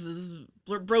gongs, there's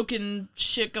broken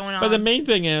shit going on. But the main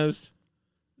thing is,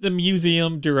 the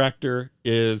museum director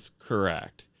is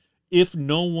correct. If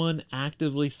no one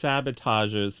actively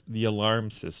sabotages the alarm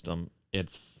system,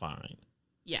 it's fine.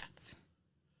 Yes.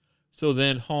 So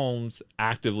then Holmes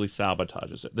actively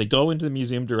sabotages it. They go into the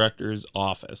museum director's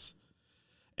office,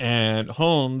 and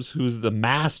Holmes, who's the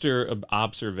master of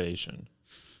observation,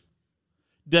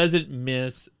 doesn't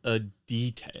miss a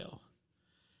detail.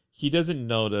 He doesn't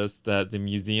notice that the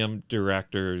museum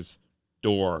director's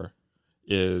door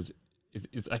is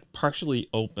like partially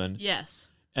open. Yes.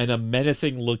 And a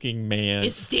menacing looking man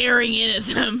is staring in at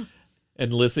them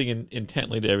and listening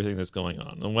intently to everything that's going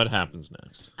on. And what happens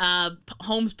next?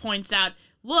 Holmes points out,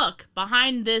 look,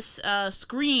 behind this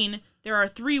screen, there are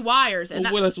 3 wires. And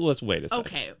let's wait a second.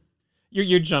 Okay.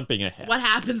 You're jumping ahead. What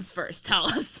happens first? Tell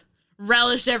us.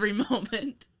 Relish every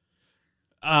moment.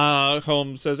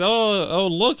 Holmes says, oh,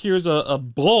 look, here's a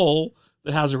bowl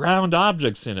that has round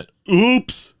objects in it.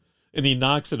 Oops. And he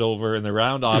knocks it over, and the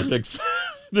round objects,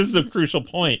 this is a crucial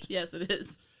point. Yes, it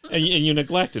is. And you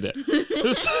neglected it.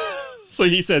 So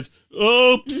he says,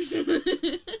 oops.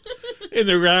 And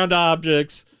the round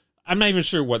objects, I'm not even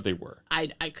sure what they were.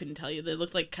 I couldn't tell you. They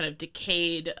looked like kind of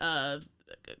decayed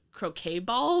croquet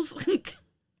balls.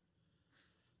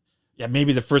 Yeah,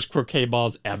 maybe the first croquet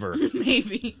balls ever.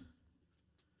 Maybe.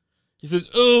 He says,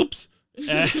 oops.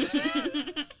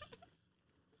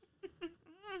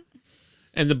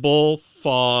 And the bowl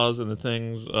falls and the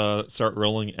things start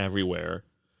rolling everywhere.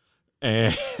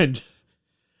 And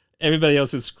everybody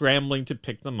else is scrambling to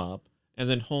pick them up. And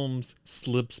then Holmes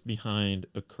slips behind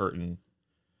a curtain.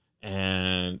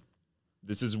 And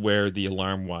this is where the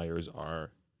alarm wires are.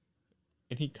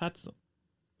 And he cuts them.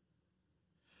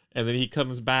 And then he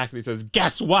comes back and he says,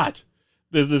 guess what?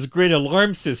 There's this great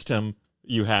alarm system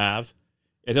you have.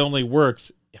 It only works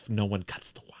if no one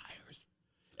cuts the wires.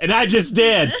 And I just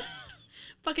did.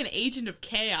 Fucking agent of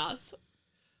chaos.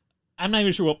 I'm not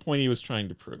even sure what point he was trying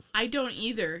to prove. I don't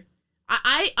either.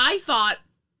 I thought,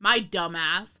 my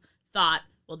dumbass thought,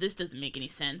 well, this doesn't make any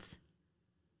sense.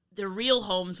 The real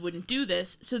Holmes wouldn't do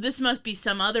this, so this must be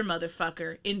some other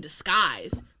motherfucker in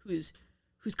disguise who's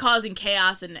causing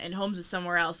chaos, and Holmes is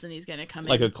somewhere else, and he's gonna come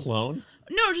like in. Like a clone?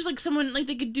 No, just like someone, like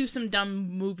they could do some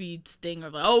dumb movie thing, or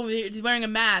like, oh, he's wearing a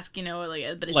mask, you know, like,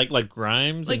 but it's, like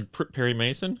Grimes and Perry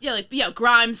Mason. Yeah,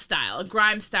 Grimes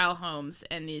style Holmes,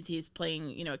 and he's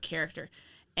playing, you know, a character,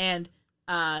 and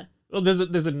well, there's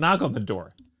a knock on the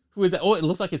door. Who is that? Oh, it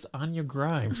looks like it's Anya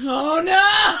Grimes. Oh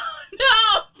no!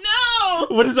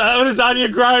 What does Anya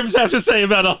Grimes have to say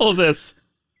about all this?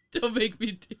 Don't make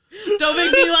me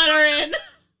let her in.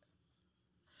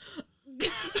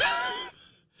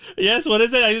 Yes, what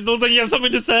is it? It looks like you have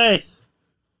something to say.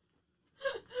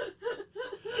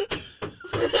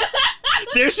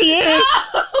 There she is.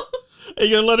 No! Are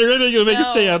you gonna let her in, or are you gonna make her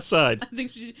stay outside? I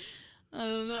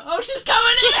don't know. Oh, she's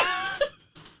coming in.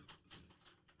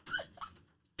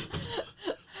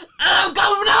 Oh,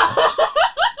 governor!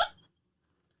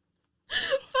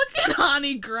 Fucking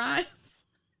Honey Grimes.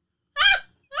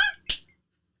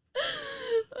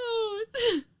 Oh.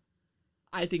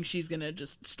 I think she's gonna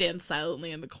just stand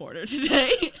silently in the corner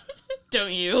today.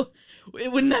 Don't you?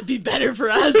 Wouldn't that be better for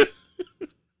us?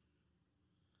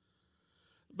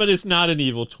 But it's not an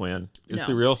evil twin. It's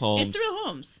the real Holmes. It's the real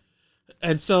Holmes.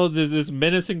 And so there's this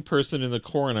menacing person in the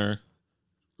corner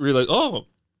realizes, oh,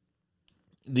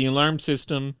 the alarm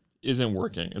system isn't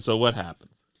working. And so what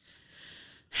happens?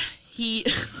 He,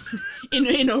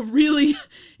 in a really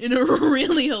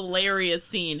hilarious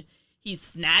scene, he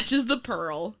snatches the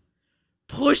pearl,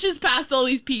 pushes past all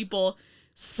these people,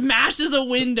 smashes a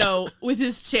window with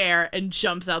his chair, and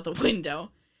jumps out the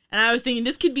window. And I was thinking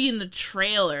this could be in the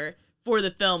trailer for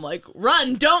the film, like,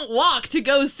 run, don't walk to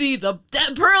go see the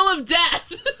Pearl of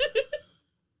Death.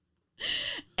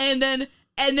 and then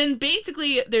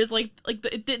basically there's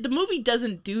the movie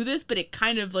doesn't do this, but it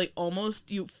kind of like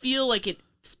almost, you feel like it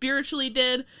spiritually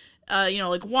did. You know,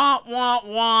 like, wah, wah,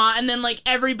 wah, and then, like,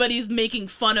 everybody's making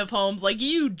fun of Holmes, like,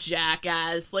 you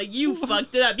jackass, like, you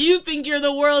fucked it up, you think you're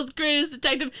the world's greatest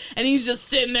detective, and he's just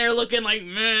sitting there looking like,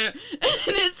 meh, and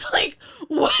it's like,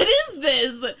 what is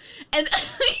this? And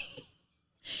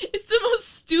It's the most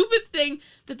stupid thing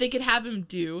that they could have him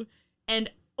do.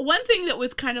 And one thing that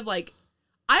was kind of like,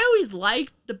 I always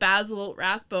liked the Basil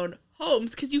Rathbone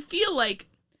Holmes because you feel like,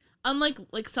 unlike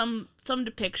like some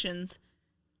depictions,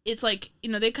 it's like, you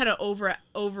know, they kind of over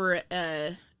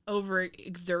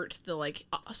exert the like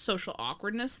social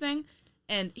awkwardness thing,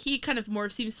 and he kind of more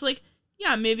seems like,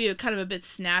 yeah, maybe kind of a bit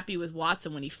snappy with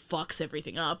Watson when he fucks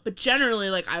everything up, but generally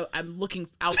like I'm looking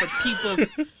out for people's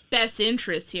best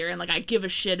interests here, and like I give a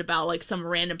shit about like some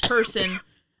random person.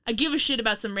 I give a shit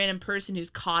about some random person who's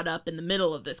caught up in the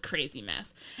middle of this crazy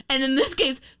mess. And in this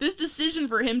case, this decision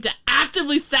for him to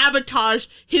actively sabotage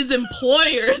his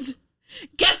employers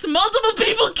gets multiple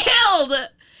people killed,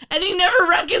 and he never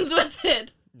reckons with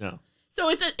it. No.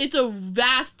 So it's a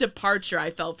vast departure,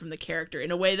 I felt, from the character in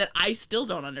a way that I still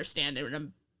don't understand it, and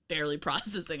I'm barely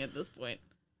processing at this point.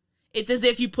 It's as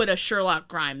if you put a Sherlock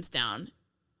Grimes down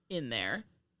in there.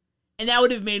 And that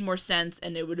would have made more sense,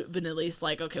 and it would have been at least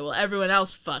like, okay, well, everyone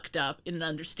else fucked up in an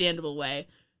understandable way.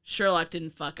 Sherlock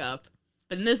didn't fuck up.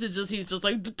 But in this, he's just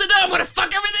like, I'm gonna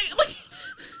fuck everything!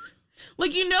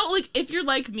 Like, you know, like, if you're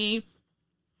like me,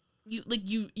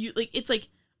 it's like,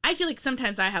 I feel like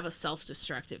sometimes I have a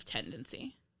self-destructive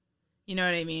tendency. You know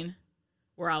what I mean?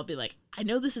 Where I'll be like, I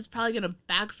know this is probably gonna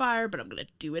backfire, but I'm gonna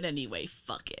do it anyway,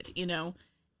 fuck it, you know?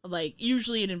 Like,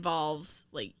 usually it involves,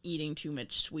 like, eating too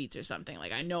much sweets or something.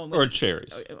 Like, I know I'm gonna... Or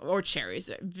cherries. Or cherries,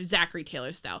 Zachary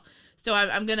Taylor style. So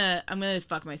I'm gonna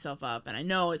fuck myself up, and I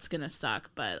know it's gonna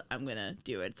suck, but I'm gonna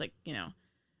do it. It's like, you know...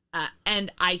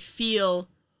 and I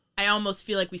almost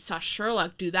feel like we saw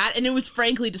Sherlock do that, and it was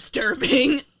frankly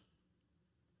disturbing.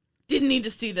 Didn't need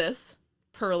to see this.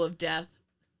 Pearl of Death.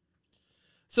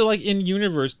 So, like, in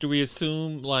universe, do we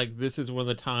assume, like, this is one of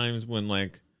the times when,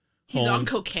 like... He's on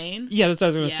cocaine? Yeah, that's what I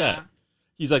was going to say.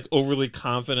 He's, like, overly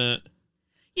confident.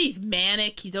 He's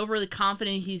manic. He's overly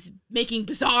confident. He's making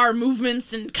bizarre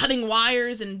movements and cutting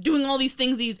wires and doing all these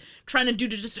things he's trying to do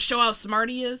just to show how smart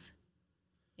he is.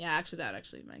 Yeah, actually, that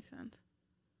actually makes sense.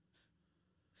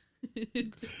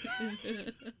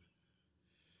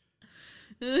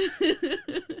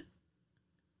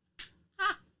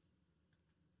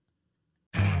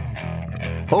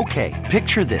 Okay,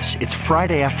 picture this. It's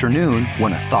Friday afternoon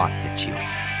when a thought hits you.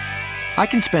 I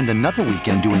can spend another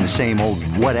weekend doing the same old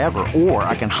whatever, or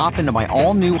I can hop into my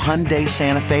all-new Hyundai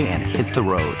Santa Fe and hit the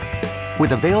road.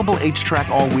 With available H-Track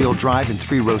all-wheel drive and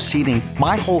 3-row seating,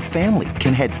 my whole family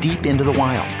can head deep into the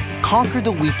wild. Conquer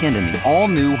the weekend in the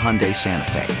all-new Hyundai Santa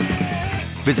Fe.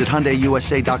 Visit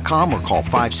HyundaiUSA.com or call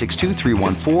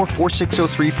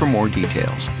 562-314-4603 for more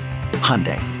details.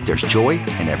 Hyundai, there's joy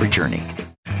in every journey.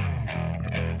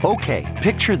 Okay,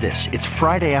 picture this. It's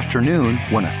Friday afternoon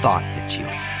when a thought hits you.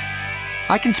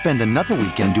 I can spend another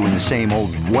weekend doing the same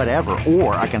old whatever,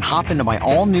 or I can hop into my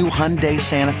all-new Hyundai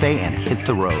Santa Fe and hit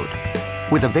the road.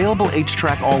 With available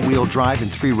H-Track all-wheel drive and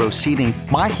 3-row seating,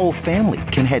 my whole family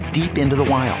can head deep into the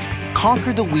wild.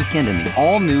 Conquer the weekend in the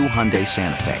all-new Hyundai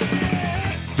Santa Fe.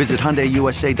 Visit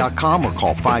HyundaiUSA.com or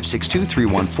call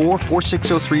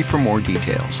 562-314-4603 for more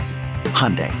details.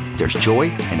 Hyundai, there's joy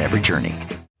in every journey.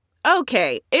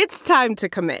 Okay, it's time to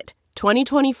commit.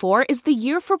 2024 is the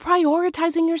year for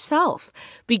prioritizing yourself.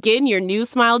 Begin your new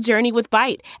smile journey with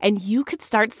Byte, and you could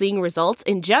start seeing results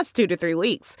in just 2 to 3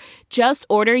 weeks. Just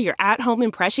order your at-home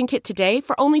impression kit today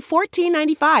for only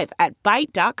 $14.95 at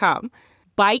Byte.com.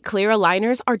 Byte Clear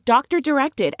aligners are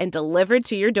doctor-directed and delivered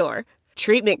to your door.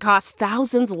 Treatment costs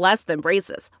thousands less than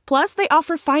braces. Plus, they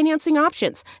offer financing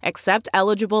options, accept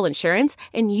eligible insurance,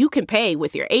 and you can pay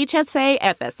with your HSA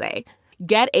FSA.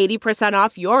 Get 80%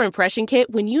 off your impression kit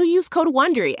when you use code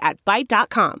WONDERY at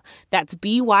Byte.com. That's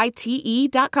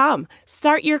BYTE.com.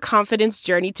 Start your confidence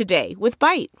journey today with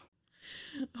Byte.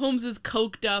 Holmes's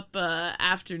coked up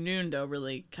afternoon, though,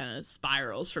 really kind of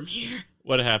spirals from here.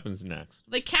 What happens next?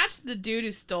 They catch the dude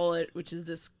who stole it, which is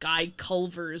this guy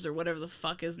Culvers or whatever the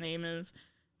fuck his name is.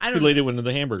 Who later went into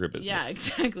the hamburger business. Yeah,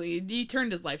 exactly. He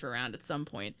turned his life around at some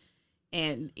point.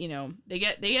 And, you know, they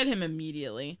get him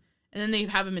immediately. And then they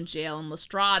have him in jail. And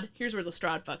Lestrade, here's where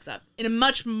Lestrade fucks up. In a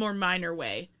much more minor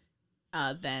way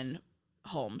than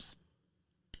Holmes.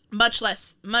 Much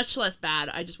less bad.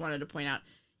 I just wanted to point out,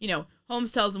 you know,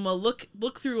 Holmes tells him, well, look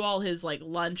through all his, like,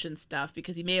 lunch and stuff,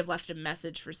 because he may have left a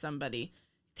message for somebody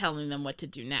telling them what to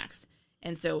do next.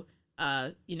 And so,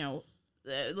 you know,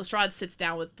 Lestrade sits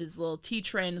down with his little tea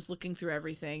tray and is looking through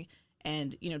everything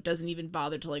and, you know, doesn't even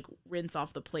bother to, like, rinse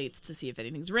off the plates to see if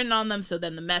anything's written on them. So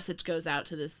then the message goes out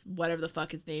to this, whatever the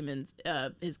fuck his name is,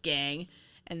 his gang,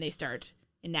 and they start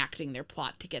enacting their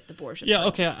plot to get the Borgia Yeah, pearl.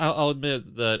 okay, I'll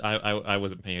admit that I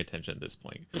wasn't paying attention at this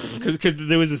point. Because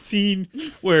there was a scene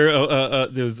where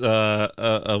there was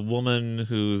a woman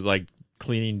who's, like,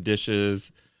 cleaning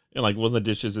dishes, and, like, one of the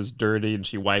dishes is dirty, and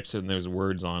she wipes it, and there's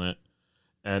words on it.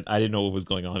 And I didn't know what was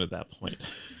going on at that point.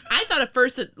 I thought at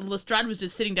first that Lestrade was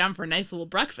just sitting down for a nice little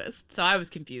breakfast, so I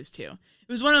was confused too.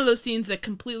 It was one of those scenes that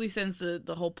completely sends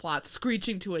the whole plot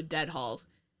screeching to a dead halt,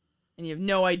 and you have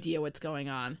no idea what's going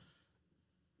on.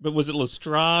 But was it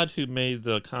Lestrade who made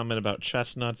the comment about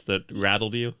chestnuts that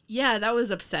rattled you? Yeah, that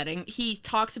was upsetting. He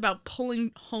talks about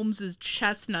pulling Holmes's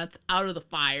chestnuts out of the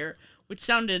fire, which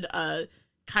sounded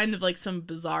kind of like some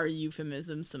bizarre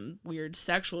euphemism, some weird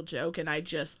sexual joke, and I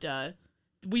just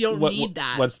we don't need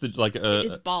that. What's the like?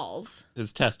 His balls.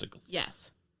 His testicles.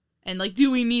 Yes, and like,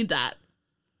 do we need that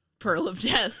pearl of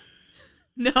death?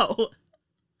 No.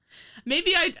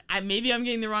 Maybe I'm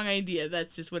getting the wrong idea.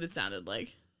 That's just what it sounded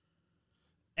like.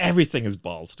 Everything is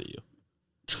balls to you.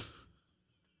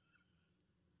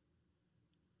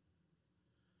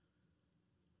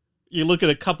 You look at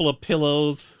a couple of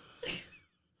pillows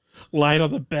lying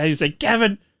on the bed. You say,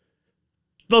 Kevin,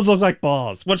 those look like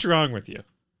balls. What's wrong with you?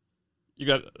 You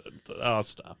got... I'll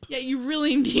stop. Yeah, you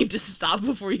really need to stop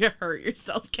before you hurt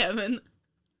yourself, Kevin.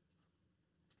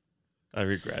 I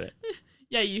regret it.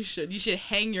 Yeah, you should. You should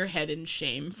hang your head in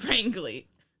shame, frankly.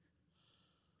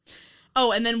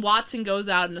 Oh, and then Watson goes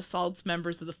out and assaults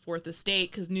members of the Fourth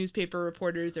Estate because newspaper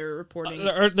reporters are reporting.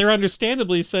 They're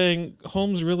understandably saying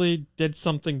Holmes really did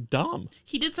something dumb.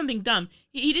 He did something dumb.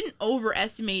 He didn't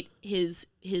overestimate his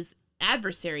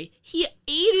adversary. He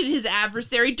aided his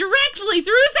adversary directly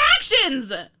through his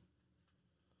actions.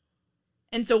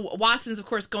 And so Watson's, of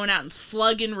course, going out and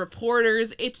slugging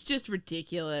reporters. It's just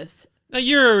ridiculous. Now,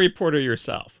 you're a reporter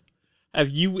yourself. Have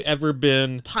you ever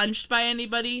been punched by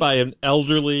anybody? By an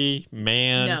elderly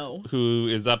man No. who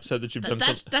is upset that you've done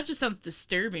something? That just sounds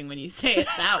disturbing when you say it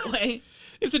that way.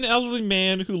 It's an elderly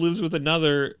man who lives with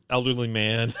another elderly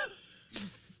man.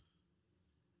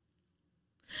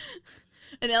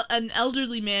 An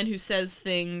elderly man who says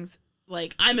things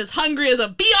like, I'm as hungry as a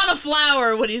bee on a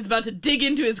flower when he's about to dig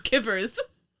into his kippers.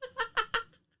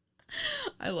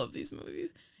 I love these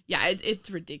movies. Yeah, it's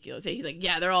ridiculous. He's like,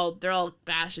 yeah, they're all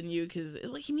bashing you because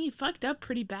he fucked up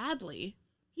pretty badly.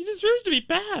 He deserves to be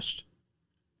bashed.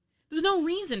 There's no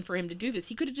reason for him to do this.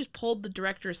 He could have just pulled the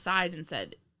director aside and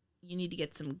said, you need to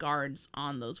get some guards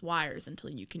on those wires until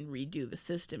you can redo the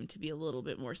system to be a little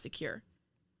bit more secure.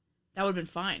 That would have been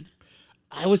fine.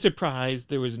 I was surprised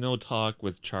there was no talk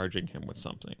with charging him with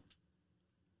something.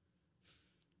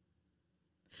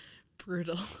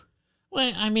 Brutal.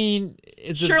 Well, I mean...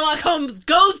 Sherlock Holmes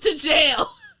goes to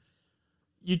jail!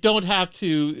 You don't have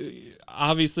to...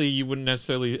 Obviously, you wouldn't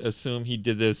necessarily assume he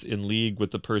did this in league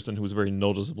with the person who was very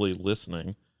noticeably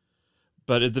listening.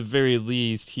 But at the very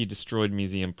least, he destroyed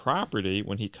museum property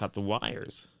when he cut the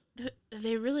wires.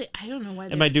 They really... I don't know why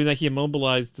they... And by doing that, he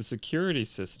immobilized the security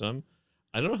system.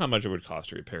 I don't know how much it would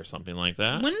cost to repair something like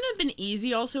that. Wouldn't it have been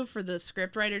easy also for the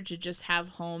scriptwriter to just have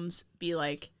Holmes be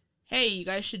like, hey, you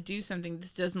guys should do something.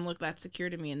 This doesn't look that secure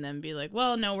to me. And then be like,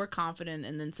 well, no, we're confident.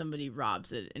 And then somebody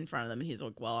robs it in front of them. And he's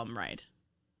like, well, I'm right.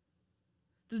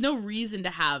 There's no reason to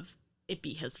have it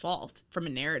be his fault from a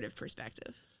narrative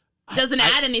perspective. It doesn't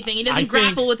add anything. He doesn't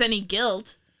grapple with any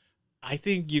guilt. I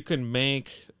think you can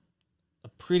make a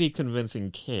pretty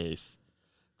convincing case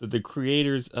that the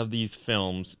creators of these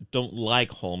films don't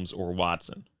like Holmes or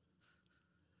Watson.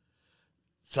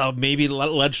 So maybe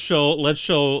let's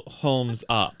show Holmes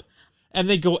up. And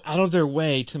they go out of their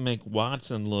way to make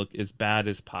Watson look as bad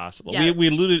as possible. Yeah. We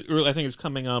alluded earlier, I think it's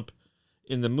coming up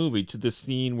in the movie, to this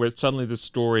scene where suddenly the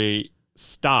story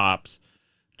stops.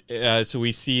 So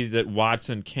we see that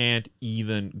Watson can't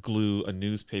even glue a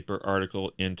newspaper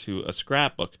article into a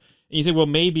scrapbook. And you think, well,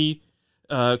 maybe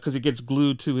because it gets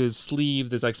glued to his sleeve,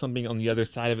 there's like something on the other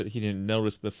side of it he didn't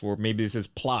notice before. Maybe this is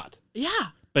plot. Yeah.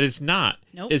 But it's not.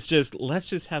 Nope. It's just, let's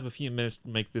just have a few minutes to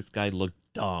make this guy look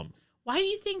dumb. Why do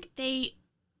you think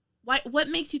what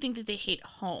makes you think that they hate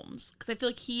Holmes? Because I feel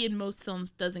like he in most films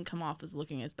doesn't come off as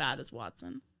looking as bad as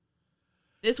Watson.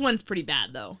 This one's pretty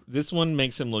bad, though. This one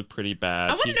makes him look pretty bad.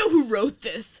 I want to know who wrote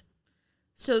this.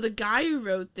 So the guy who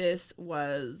wrote this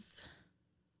was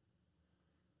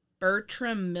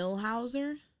Bertram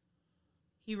Milhauser.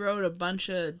 He wrote a bunch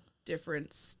of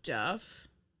different stuff,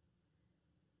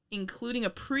 including a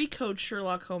pre-code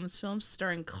Sherlock Holmes film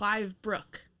starring Clive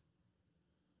Brook.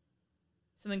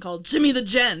 Something called Jimmy the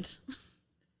Gent.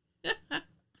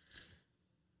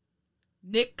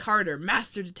 Nick Carter,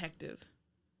 Master Detective.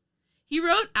 He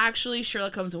wrote, actually,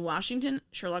 Sherlock Holmes in Washington,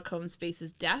 Sherlock Holmes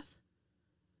Faces Death,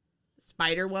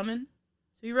 Spider Woman.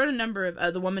 So he wrote a number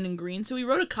of The Woman in Green. So he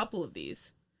wrote a couple of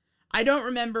these. I don't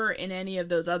remember in any of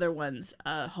those other ones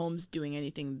Holmes doing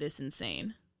anything this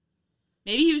insane.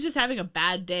 Maybe he was just having a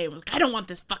bad day and was like, I don't want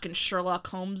this fucking Sherlock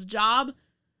Holmes job.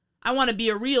 I want to be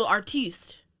a real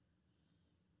artiste.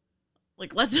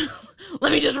 Like, let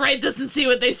me just write this and see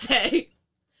what they say.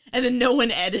 And then no one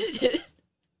edited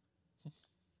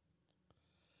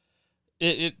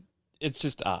it. It's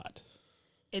just odd.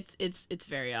 It's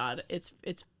very odd. It's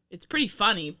pretty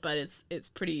funny, but it's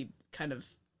pretty kind of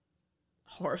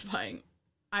horrifying.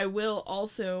 I will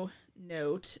also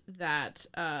note that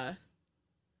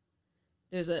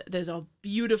there's a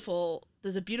beautiful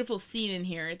scene in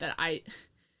here that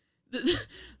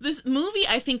this movie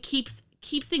I think keeps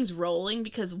things rolling,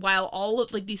 because while all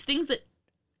of like these things that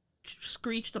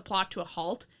screech the plot to a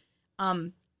halt,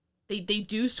 they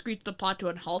do screech the plot to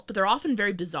a halt, but they're often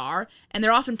very bizarre and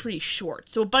they're often pretty short.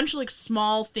 So a bunch of like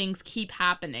small things keep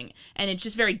happening and it's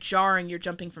just very jarring. You're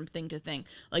jumping from thing to thing.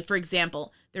 Like, for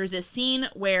example, there's a scene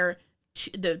where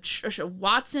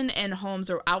Watson and Holmes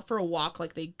are out for a walk,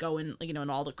 like they go in, like, in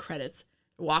all the credits,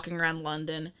 walking around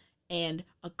London, and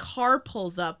a car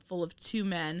pulls up full of two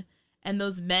men, and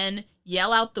those men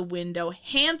yell out the window,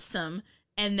 "Handsome,"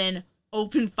 and then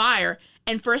open fire.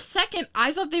 And for a second,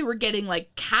 I thought they were getting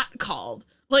like catcalled,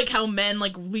 like how men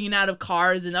like lean out of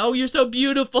cars and, "Oh, you're so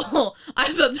beautiful."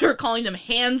 I thought they were calling them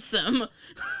handsome.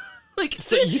 Like,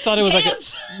 so you thought it was like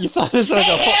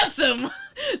a handsome.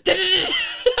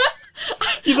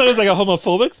 You thought it was like a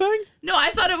homophobic thing? No,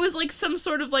 I thought it was like some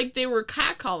sort of like they were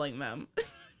catcalling them.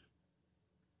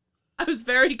 I was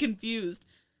very confused.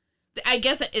 I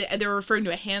guess they were referring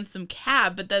to a handsome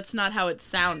cab, but that's not how it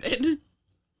sounded.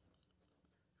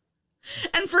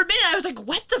 And for a minute, I was like,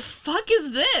 what the fuck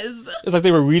is this? It's like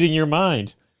they were reading your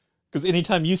mind. Because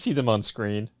anytime you see them on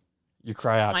screen, you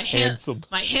cry out, handsome.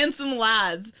 My handsome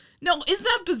lads. No, isn't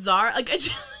that bizarre? Like,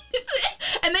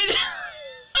 and they...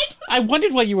 I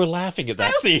wondered why you were laughing at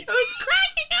that scene. I was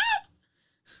cracking up.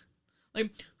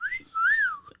 Like,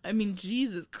 I mean,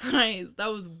 Jesus Christ,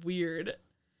 that was weird,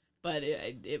 but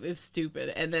it was stupid.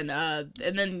 And then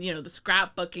the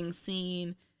scrapbooking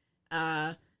scene.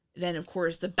 Then of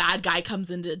course the bad guy comes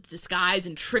into disguise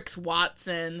and tricks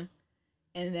Watson.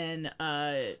 And then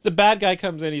the bad guy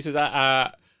comes in. He says,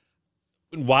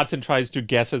 Watson tries to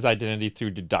guess his identity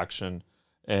through deduction,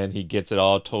 and he gets it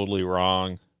all totally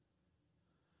wrong.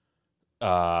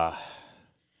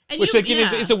 Which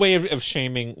again is a way of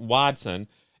shaming Watson.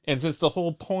 And since the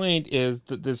whole point is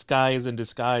that this guy is in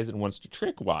disguise and wants to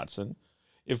trick Watson,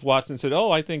 if Watson said, "Oh,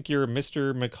 I think you're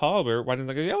Mr. Micawber," Watson's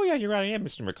like, "Oh yeah, you're right, I am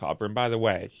Mr. Micawber. And by the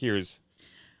way, here's..."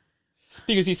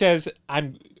 Because he says,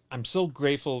 I'm so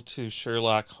grateful to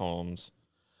Sherlock Holmes.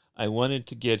 I wanted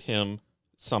to get him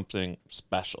something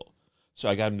special. So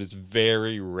I got him this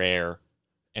very rare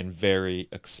and very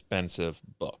expensive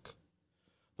book.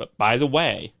 But by the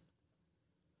way,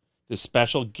 this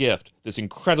special gift, this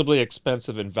incredibly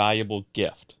expensive and valuable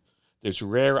gift, this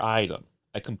rare item,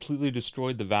 I completely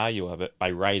destroyed the value of it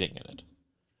by writing in it.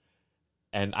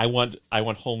 And I want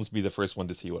Holmes to be the first one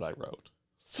to see what I wrote.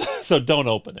 So don't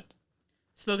open it.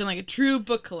 Spoken like a true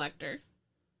book collector.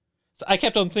 So I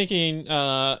kept on thinking,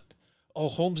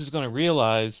 Holmes is going to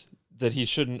realize that he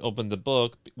shouldn't open the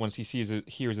book once he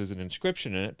hears there's an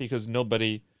inscription in it, because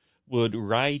nobody would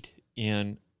write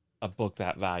in a book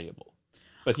that valuable.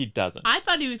 But he doesn't. I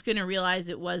thought he was going to realize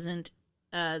it wasn't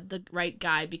the right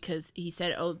guy, because he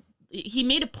said, he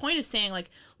made a point of saying,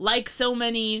 like so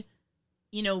many,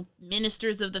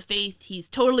 ministers of the faith, he's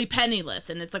totally penniless.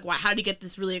 And it's like, how do you get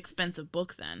this really expensive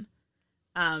book then?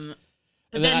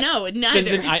 But then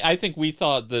neither. Then I think we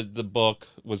thought the book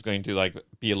was going to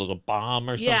be a little bomb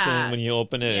or something when you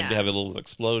open it and have a little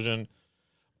explosion.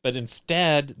 But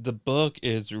instead, the book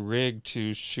is rigged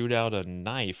to shoot out a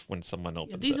knife when someone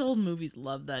opens it. These old movies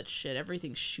love that shit.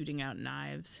 Everything's shooting out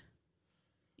knives.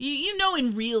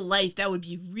 In real life, that would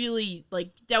be really,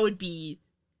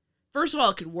 first of all,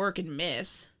 it could work and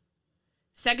miss.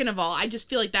 Second of all, I just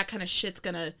feel like that kind of shit's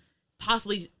gonna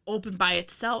possibly open by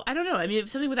itself. I don't know. I mean,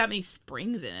 something with that many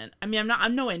springs in it. I mean,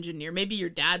 I'm no engineer. Maybe your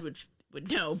dad would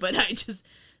know, but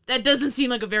that doesn't seem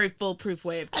like a very foolproof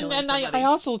way of killing somebody. I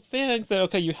also think that,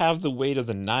 okay, you have the weight of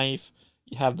the knife,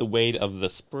 you have the weight of the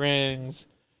springs.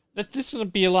 That this is going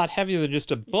to be a lot heavier than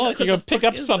just a book. You're going to pick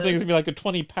up something that's going to be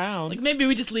 20 pounds. Maybe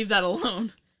we just leave that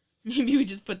alone. Maybe we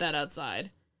just put that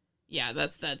outside. Yeah,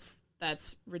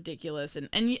 that's ridiculous. And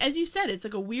as you said, it's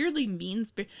a weirdly mean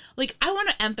spirit. I want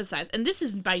to emphasize, and this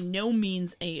is by no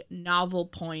means a novel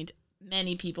point.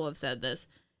 Many people have said this.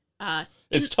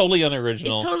 It's totally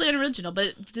unoriginal. It's totally unoriginal, but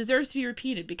it deserves to be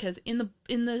repeated, because in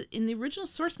the original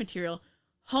source material,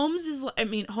 Holmes is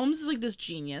like this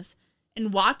genius,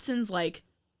 and Watson's like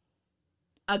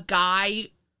a guy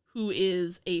who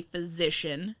is a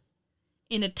physician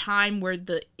in a time where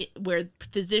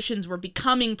physicians were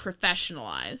becoming more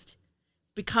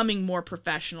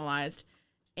professionalized,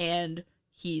 and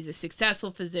he's a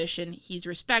successful physician. He's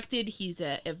respected. He's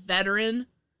a veteran,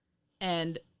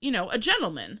 and a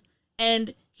gentleman.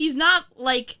 And he's by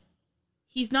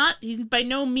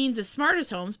no means as smart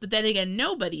as Holmes, but then again,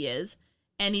 nobody is.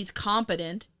 And he's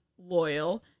competent,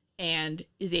 loyal, and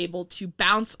is able to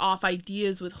bounce off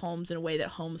ideas with Holmes in a way that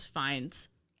Holmes finds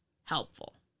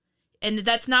helpful. And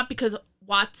that's not because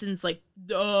Watson's like,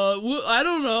 I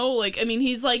don't know. Like, I mean,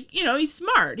 he's like, he's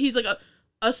smart. He's like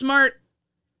a smart,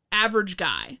 average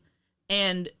guy.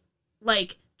 And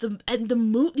like,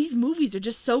 these movies are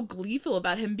just so gleeful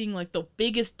about him being like the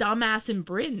biggest dumbass in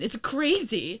Britain. It's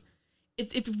crazy.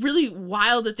 It's really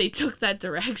wild that they took that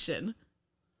direction.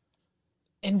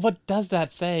 And what does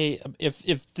that say?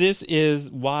 If this is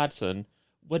Watson,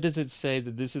 what does it say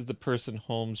that this is the person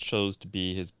Holmes chose to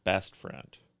be his best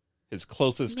friend, his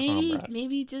closest comrade?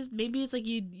 Maybe it's like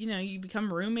you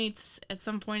become roommates at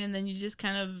some point and then you just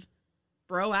kind of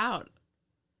bro out.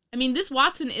 I mean, this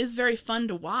Watson is very fun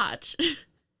to watch.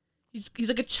 He's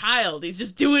like a child. He's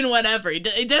just doing whatever. He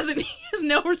has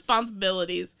no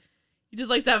responsibilities. He just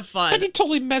likes to have fun. But he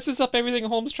totally messes up everything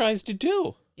Holmes tries to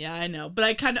do. Yeah, I know.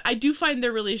 But I do find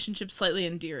their relationship slightly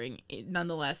endearing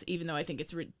nonetheless, even though I think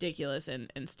it's ridiculous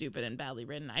and stupid and badly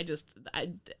written. I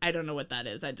don't know what that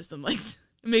is. I'm like,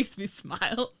 it makes me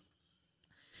smile.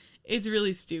 It's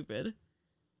really stupid.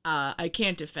 I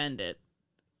can't defend it.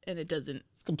 And it doesn't.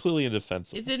 It's completely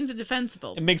indefensible. It's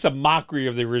indefensible. It makes a mockery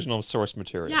of the original source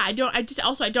material. Yeah, I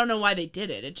don't know why they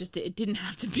did it. It didn't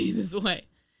have to be this way.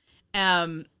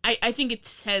 I think it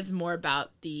says more about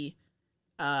the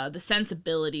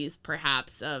sensibilities,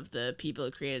 perhaps, of the people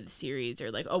who created the series.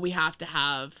 Or like, oh, we have to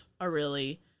have a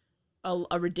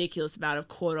ridiculous amount of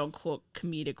quote unquote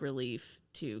comedic relief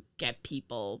to get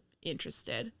people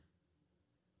interested.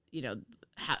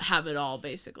 Have it all,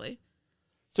 basically.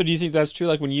 So do you think that's true?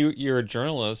 Like when you're a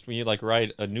journalist, when you like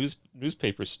write a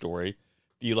newspaper story,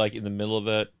 do you like in the middle of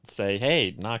it say,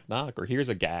 "Hey, knock knock," or "Here's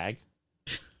a gag"?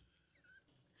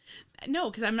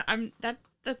 No, because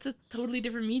that's a totally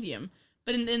different medium.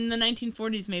 But in the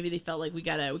 1940s, maybe they felt like we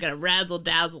gotta razzle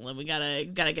dazzle and we gotta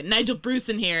get Nigel Bruce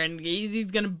in here and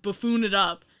he's gonna buffoon it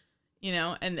up,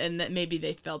 and that maybe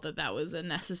they felt that was a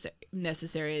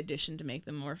necessary addition to make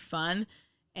them more fun.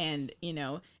 And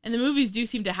and the movies do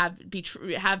seem to be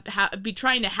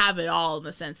trying to have it all, in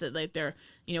the sense that like they're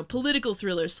political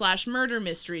thrillers / murder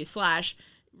mysteries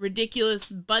 / ridiculous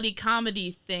buddy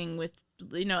comedy thing with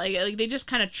like they just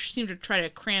kind of seem to try to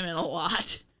cram in a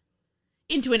lot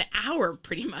into an hour,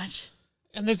 pretty much.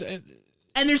 And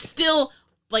there's still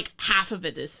like half of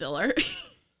it is filler.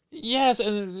 Yes,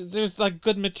 and there's like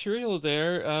good material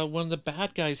there. One of the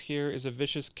bad guys here is a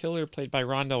vicious killer played by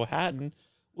Rondo Hatton.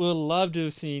 Would love to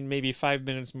have seen maybe 5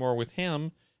 minutes more with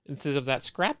him instead of that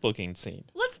scrapbooking scene.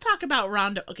 Let's talk about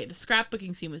Rondo. Okay, the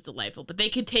scrapbooking scene was delightful, but they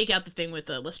could take out the thing with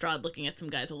Lestrade looking at some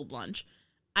guy's old lunch.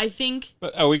 I think.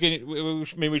 But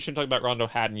maybe we shouldn't talk about Rondo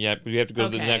Hatton yet. But we have to go to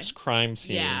the next crime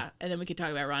scene. Yeah, and then we could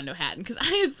talk about Rondo Hatton because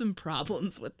I had some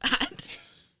problems with that.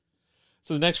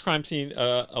 So the next crime scene,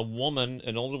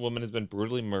 an older woman, has been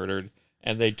brutally murdered,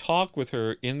 and they talk with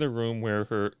her in the room where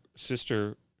her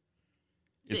sister.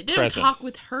 They didn't talk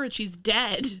with her. She's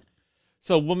dead.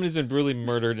 So a woman has been brutally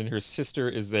murdered, and her sister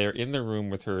is there in the room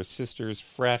with her sister's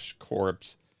fresh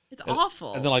corpse. It's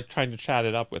awful. And they're like trying to chat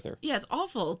it up with her. Yeah, it's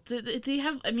awful. They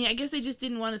have. I mean, I guess they just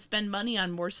didn't want to spend money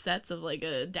on more sets of like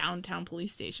a downtown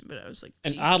police station. But I was like,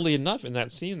 and oddly enough, in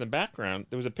that scene in the background,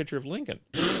 there was a picture of Lincoln.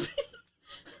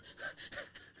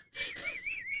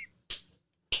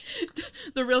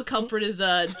 The real culprit is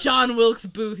John Wilkes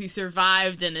Booth. He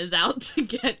survived and is out to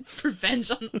get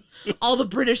revenge on all the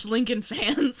British Lincoln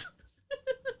fans.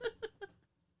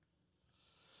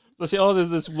 Let's see. Oh, there's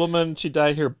this woman. She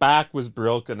died. Her back was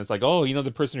broken. It's like, oh,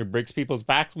 the person who breaks people's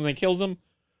backs when they kills them?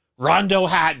 Rondo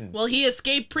Hatton. Well, he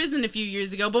escaped prison a few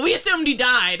years ago, but we assumed he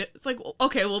died. It's like,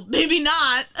 okay, well, maybe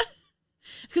not.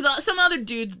 Because some other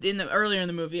dudes earlier in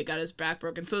the movie got his back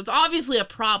broken. So it's obviously a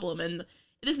problem, and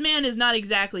this man is not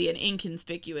exactly an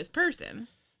inconspicuous person.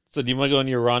 So do you want to go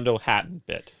into your Rondo Hatton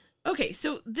bit? Okay,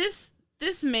 so this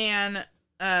man,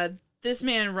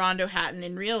 Rondo Hatton,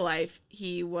 in real life,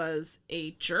 he was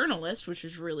a journalist, which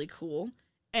was really cool.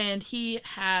 And he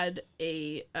had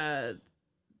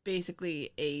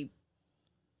basically a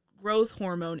growth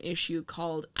hormone issue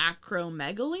called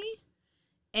acromegaly.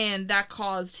 And that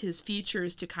caused his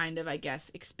features to kind of, I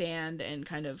guess, expand and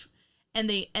kind of,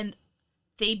 and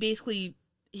they basically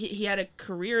he had a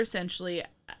career essentially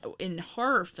in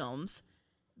horror films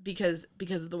because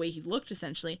of the way he looked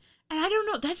essentially. And I don't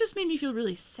know, that just made me feel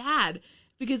really sad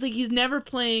because like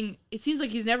it seems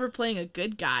like he's never playing a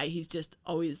good guy. He's just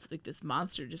always like this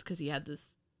monster just because he had this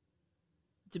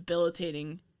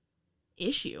debilitating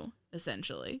issue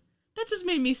essentially. That just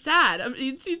made me sad. I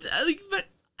mean,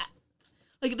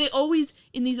 like they always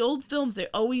in these old films they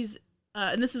always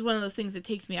and this is one of those things that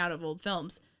takes me out of old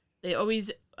films. They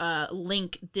always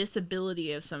link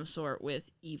disability of some sort with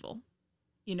evil.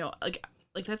 You know,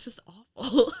 like that's just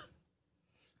awful.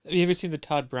 Have you ever seen the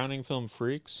Todd Browning film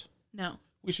Freaks? No.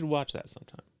 We should watch that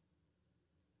sometime.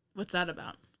 What's that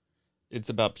about? It's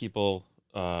about people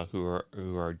who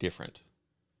are different.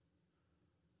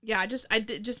 Yeah, I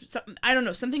don't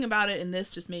know, something about it in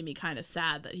this just made me kind of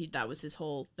sad that was his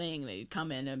whole thing. That he'd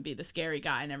come in and be the scary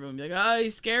guy and everyone would be like, oh,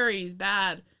 he's scary, he's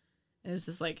bad. And it's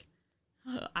just like,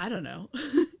 I don't know.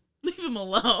 Leave him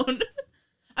alone.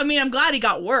 I mean, I'm glad he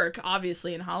got work,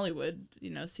 obviously, in Hollywood. You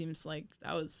know, seems like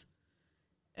that was...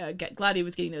 glad he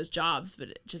was getting those jobs, but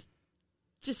it just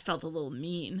felt a little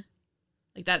mean.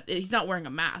 Like that, he's not wearing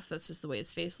a mask. That's just the way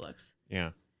his face looks.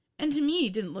 Yeah. And to me, he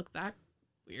didn't look that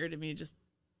weird. I mean,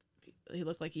 he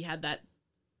looked like he had that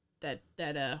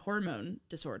hormone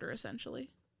disorder, essentially.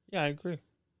 Yeah, I agree.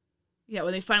 Yeah,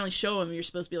 when they finally show him, you're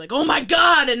supposed to be like, oh my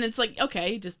God! And it's like,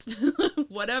 okay, just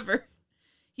whatever.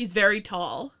 He's very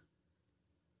tall.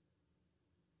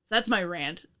 So that's my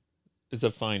rant. It's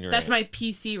a fine rant. That's my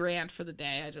PC rant for the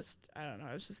day. I don't know.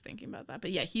 I was just thinking about that.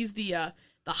 But yeah, he's the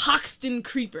Hoxton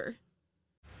Creeper.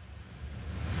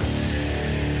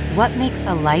 What makes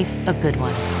a life a good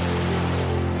one?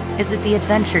 Is it the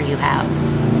adventure you have?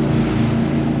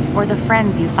 Or the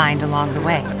friends you find along the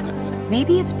way?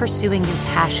 Maybe it's pursuing your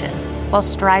passion while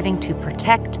striving to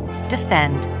protect,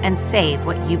 defend, and save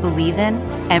what you believe in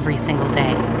every single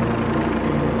day.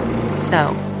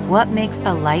 So, what makes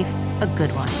a life a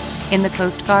good one? In the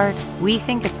Coast Guard, we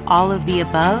think it's all of the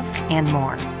above and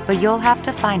more, but you'll have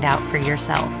to find out for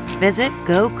yourself. Visit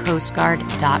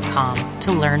gocoastguard.com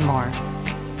to learn more.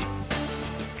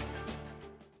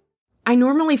 I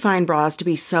normally find bras to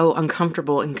be so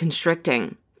uncomfortable and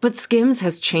constricting, but Skims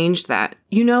has changed that.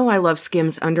 You know I love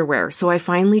Skims underwear, so I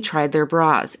finally tried their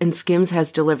bras, and Skims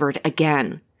has delivered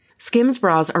again. Skims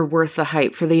bras are worth the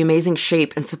hype for the amazing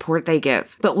shape and support they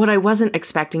give, but what I wasn't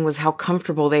expecting was how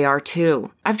comfortable they are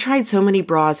too. I've tried so many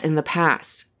bras in the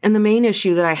past, and the main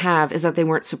issue that I have is that they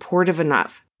weren't supportive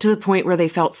enough, to the point where they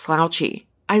felt slouchy.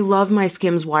 I love my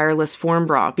Skims wireless form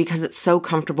bra because it's so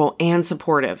comfortable and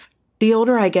supportive. The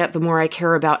older I get, the more I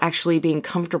care about actually being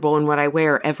comfortable in what I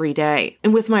wear every day.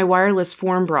 And with my wireless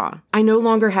form bra, I no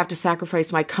longer have to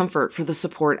sacrifice my comfort for the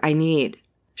support I need.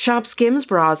 Shop Skims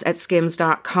bras at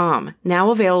skims.com,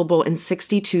 now available in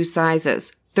 62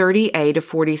 sizes, 30A to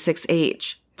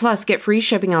 46H. Plus, get free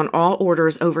shipping on all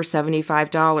orders over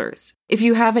 $75. If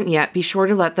you haven't yet, be sure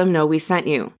to let them know we sent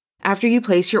you. After you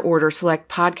place your order, select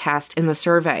podcast in the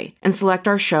survey, and select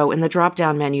our show in the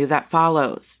drop-down menu that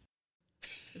follows.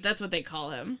 That's what they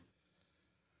call him.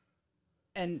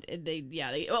 And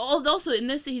they also in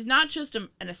this, he's not just an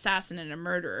assassin and a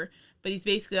murderer, but he's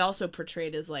basically also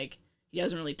portrayed as like, he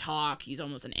doesn't really talk. He's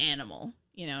almost an animal,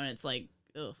 you know, and it's like,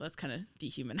 oh, that's kind of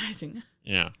dehumanizing.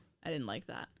 Yeah. I didn't like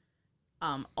that.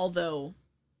 Although,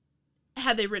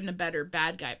 had they written a better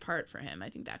bad guy part for him, I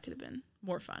think that could have been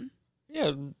more fun.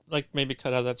 Yeah, like maybe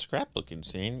cut out that scrapbooking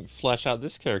scene, flesh out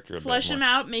this character a bit more. Flesh him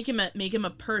out, make him a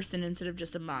person instead of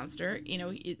just a monster. You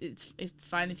know, it's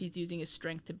fine if he's using his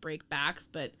strength to break backs,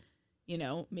 but you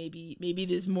know, maybe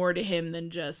there's more to him than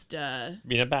just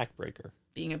being a backbreaker.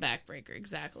 Being a backbreaker,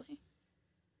 exactly.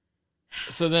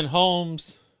 So then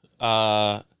Holmes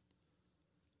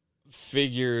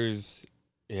figures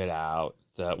it out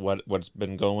that what's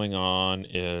been going on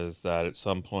is that at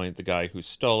some point the guy who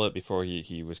stole it before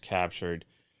he was captured,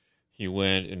 he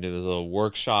went into the little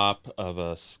workshop of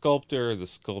a sculptor. The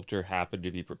sculptor happened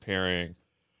to be preparing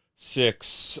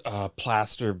 6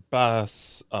 plaster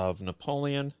busts of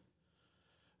Napoleon.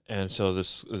 And so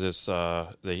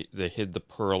they hid the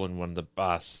pearl in one of the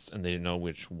busts, and they didn't know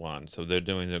which one. So they're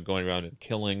going around and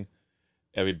killing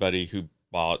everybody who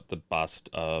bought the bust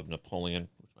of Napoleon,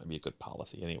 which might be a good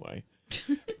policy anyway.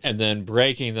 And then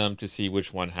breaking them to see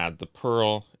which one had the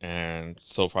pearl, and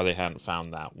so far they hadn't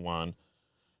found that one.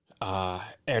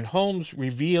 And Holmes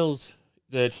reveals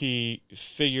that he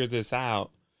figured this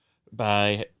out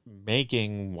by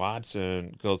making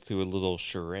Watson go through a little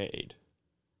charade.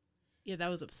 Yeah, that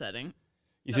was upsetting.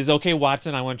 He says, okay,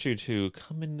 Watson, I want you to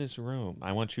come in this room.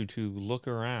 I want you to look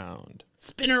around.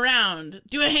 Spin around.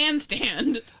 Do a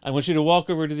handstand. I want you to walk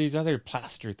over to these other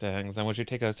plaster things. I want you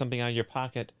to take something out of your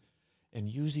pocket and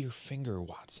use your finger,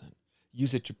 Watson.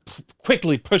 Use it to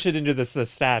quickly push it into the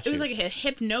statue. It was like a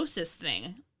hypnosis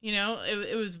thing. You know,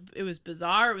 it was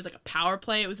bizarre. It was like a power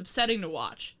play. It was upsetting to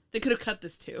watch. They could have cut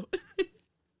this too.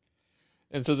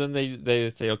 And so then they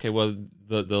say, okay, well,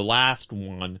 the last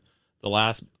one, the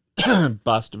last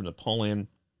bust of Napoleon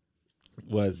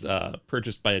was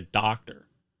purchased by a doctor.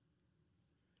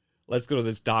 Let's go to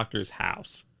this doctor's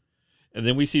house. And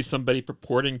then we see somebody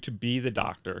purporting to be the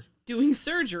doctor. Doing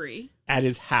surgery. At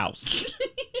his house.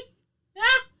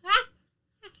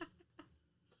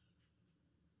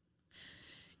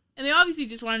 And they obviously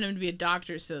just wanted him to be a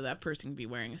doctor so that person can be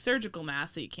wearing a surgical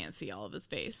mask so you can't see all of his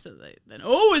face. So then,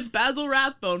 it's Basil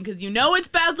Rathbone, because you know it's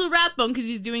Basil Rathbone because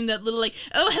he's doing that little like,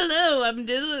 oh, hello,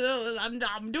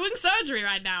 I'm doing surgery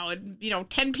right now at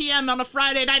 10 p.m. on a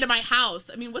Friday night at my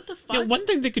house. I mean, what the fuck? Yeah, one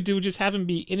thing they could do would just have him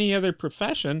be any other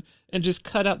profession and just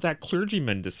cut out that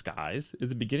clergyman disguise at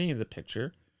the beginning of the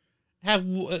picture. Have,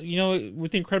 with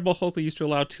the Incredible Hulk, they used to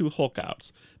allow 2 Hulk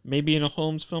outs. Maybe in a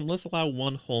Holmes film, let's allow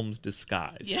 1 Holmes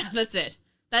disguise. Yeah, that's it.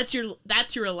 That's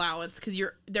your allowance, because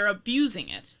they're abusing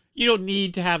it. You don't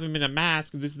need to have him in a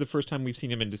mask. This is the first time we've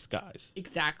seen him in disguise.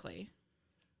 Exactly.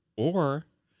 Or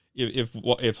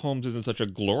if Holmes isn't such a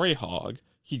glory hog,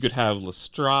 he could have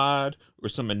Lestrade or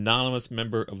some anonymous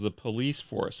member of the police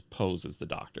force pose as the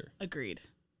doctor. Agreed.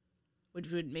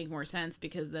 Which would make more sense,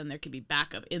 because then there could be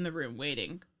backup in the room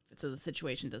waiting, so the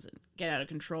situation doesn't get out of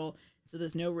control. So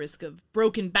there's no risk of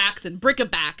broken backs and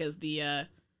bric-a-brac as the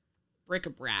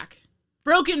bric-a-brac.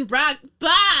 Broken back.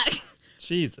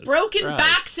 Jesus. Broken Christ.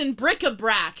 backs and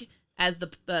bric-a-brac, as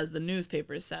the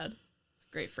newspapers said. It's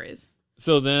a great phrase.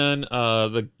 So then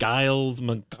the Giles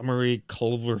Montgomery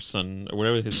Culverson, or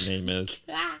whatever his name is,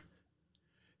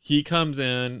 he comes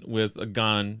in with a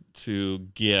gun to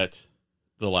get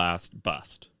the last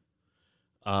bust.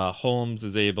 Holmes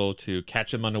is able to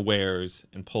catch him unawares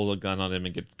and pull a gun on him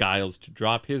and get Giles to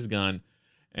drop his gun.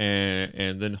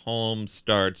 And then Holmes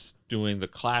starts doing the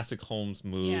classic Holmes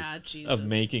move of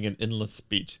making an endless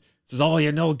speech. He says,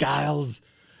 oh, Giles,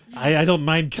 I don't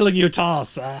mind killing you at all,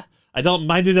 sir. I don't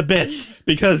mind it a bit,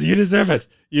 because you deserve it.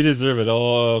 You deserve it.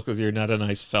 Oh, because you're not a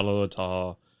nice fellow at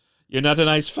all. You're not a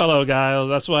nice fellow, Giles.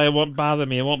 That's why it won't bother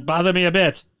me. It won't bother me a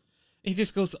bit. He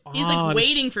just goes on. He's like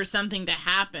waiting for something to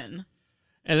happen.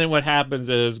 And then what happens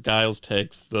is Giles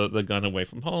takes the gun away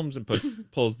from Holmes and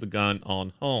pulls the gun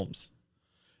on Holmes.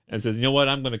 And says, you know what,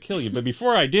 I'm going to kill you. But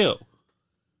before I do,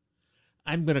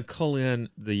 I'm going to call in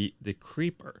the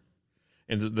Creeper.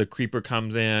 And the Creeper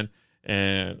comes in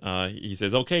and he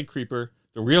says, okay, Creeper,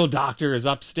 the real doctor is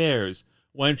upstairs.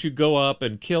 Why don't you go up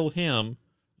and kill him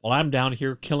while I'm down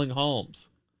here killing Holmes?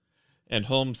 And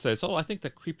Holmes says, I think the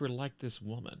Creeper liked this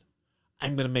woman.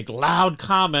 I'm going to make loud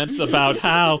comments about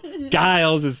how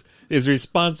Giles is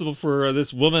responsible for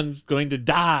this woman's going to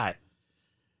die.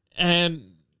 And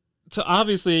so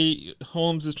obviously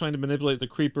Holmes is trying to manipulate the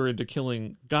Creeper into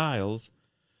killing Giles.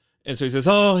 And so he says,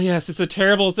 oh, yes, it's a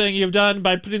terrible thing you've done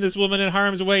by putting this woman in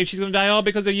harm's way. She's going to die all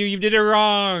because of you. You did it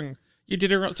wrong. You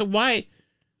did it wrong. So why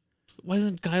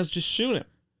doesn't Giles just shoot him?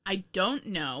 I don't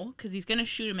know, because he's going to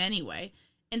shoot him anyway.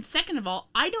 And second of all,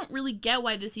 I don't really get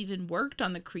why this even worked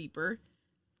on the Creeper.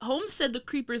 Holmes said the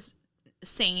Creeper's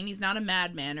sane. He's not a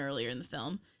madman earlier in the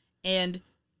film. And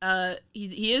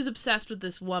he is obsessed with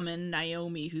this woman,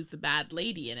 Naomi, who's the bad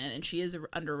lady in it. And she is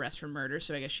under arrest for murder,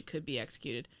 so I guess she could be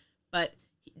executed. But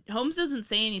Holmes doesn't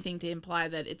say anything to imply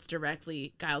that it's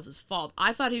directly Giles's fault.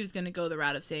 I thought he was going to go the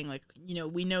route of saying, like,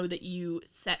 we know that you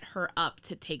set her up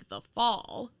to take the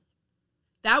fall.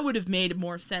 That would have made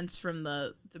more sense from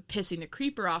the pissing the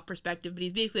Creeper off perspective, but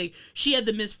he's basically, she had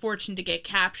the misfortune to get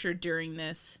captured during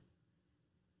this.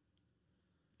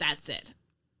 That's it.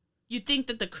 You'd think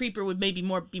that the Creeper would maybe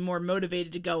be more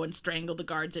motivated to go and strangle the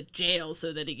guards at jail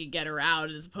so that he could get her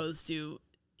out, as opposed to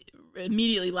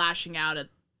immediately lashing out at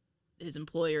his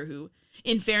employer, who,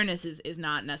 in fairness, is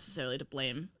not necessarily to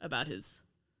blame about her.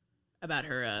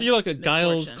 So you're like a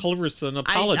Giles Culverson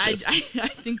apologist. I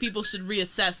think people should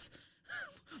reassess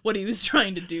what he was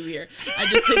trying to do here. I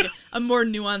just think a more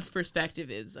nuanced perspective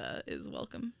is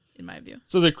welcome, in my view.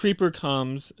 So the Creeper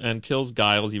comes and kills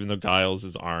Giles, even though Giles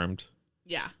is armed.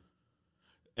 Yeah.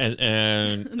 And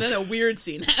then a weird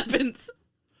scene happens.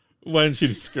 Why don't you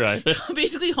describe it?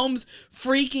 Basically, Holmes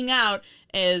freaking out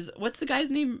as, what's the guy's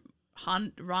name?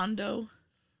 Rondo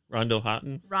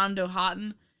Houghton. Rondo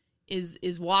Houghton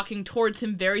is walking towards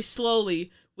him very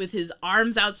slowly with his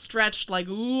arms outstretched, like,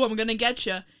 ooh, I'm gonna get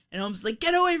you. And Holmes is like,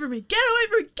 get away from me, get away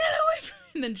from me, get away from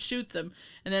me, and then shoots him.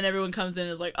 And then everyone comes in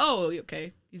and is like, oh,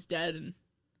 okay, he's dead.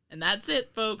 And that's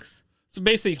it, folks. So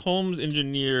basically, Holmes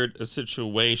engineered a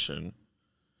situation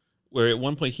where at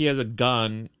one point he has a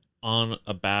gun on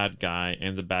a bad guy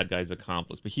and the bad guy's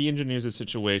accomplice. But he engineers a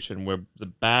situation where the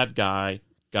bad guy,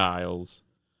 Giles,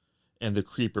 and the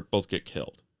creeper both get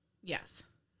killed. Yes.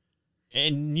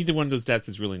 And neither one of those deaths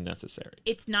is really necessary.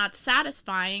 It's not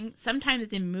satisfying. Sometimes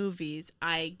in movies,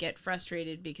 I get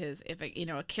frustrated because if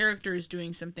a character is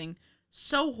doing something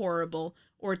so horrible,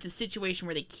 or it's a situation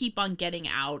where they keep on getting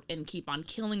out and keep on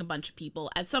killing a bunch of people,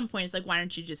 at some point it's like, why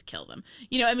don't you just kill them?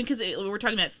 Because we're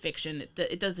talking about fiction,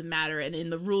 it doesn't matter. And in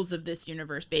the rules of this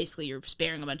universe, basically you're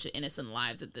sparing a bunch of innocent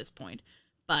lives at this point.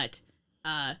 But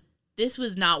this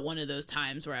was not one of those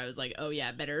times where I was like, oh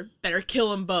yeah, better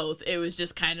kill them both. It was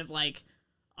just kind of like,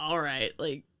 all right,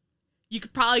 like, you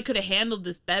could have handled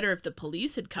this better if the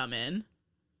police had come in,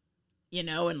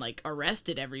 and like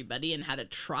arrested everybody and had a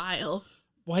trial.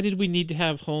 Why did we need to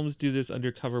have Holmes do this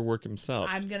undercover work himself?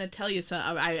 I'm going to tell you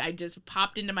something. I just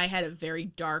popped into my head a very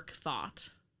dark thought.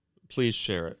 Please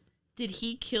share it. Did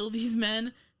he kill these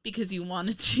men because he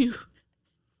wanted to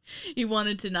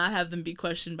not have them be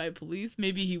questioned by police?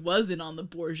 Maybe he wasn't on the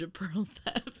Borgia pearl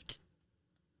theft.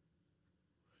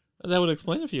 That would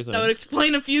explain a few things. That would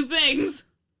explain a few things.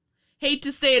 Hate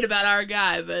to say it about our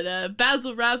guy, but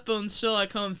Basil Rathbone's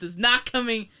Sherlock Holmes is not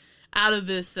coming out of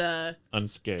this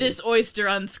unscathed. This oyster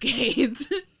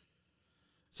unscathed.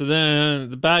 So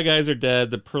then the bad guys are dead.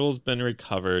 The pearl's been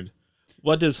recovered.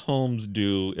 What does Holmes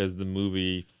do as the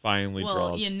movie finally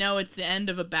draws? Well, it's the end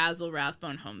of a Basil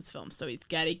Rathbone Holmes film, so he's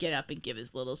got to get up and give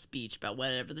his little speech about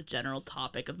whatever the general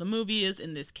topic of the movie is,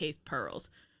 in this case,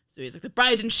 pearls. So he's like, the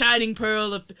bright and shining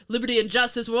pearl of liberty and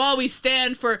justice will always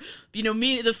stand for,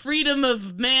 the freedom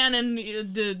of man, and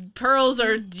the pearls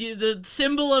are the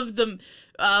symbol of the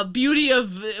beauty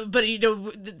of, but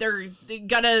they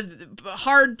got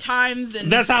hard times, and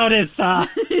that's how it is, sir.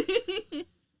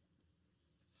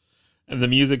 And the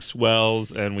music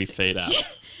swells, and we fade out.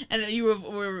 And you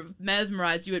were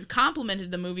mesmerized. You had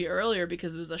complimented the movie earlier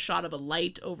because it was a shot of a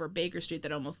light over Baker Street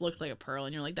that almost looked like a pearl,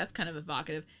 and you're like, that's kind of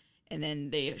evocative. And then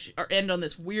they end on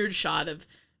this weird shot of,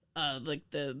 like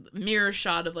the mirror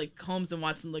shot of like Holmes and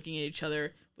Watson looking at each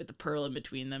other with the pearl in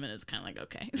between them, and it's kind of like,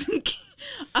 okay.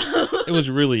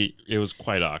 It was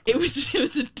quite awkward. It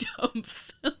was a dumb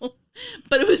film,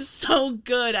 but it was so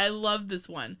good. I love this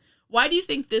one. Why do you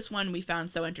think this one we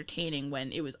found so entertaining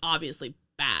when it was obviously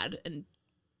bad and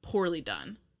poorly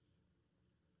done?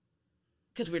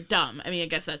 Because we're dumb. I mean, I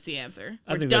guess that's the answer.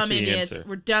 We're dumb idiots.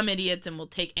 We're dumb idiots, and we'll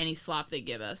take any slop they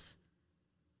give us.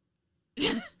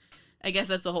 I guess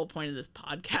that's the whole point of this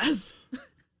podcast.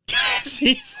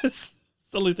 Jesus.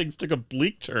 Suddenly things took a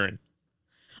bleak turn.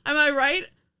 Am I right?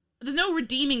 There's no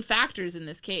redeeming factors in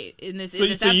this case.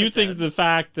 So you think the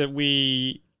fact that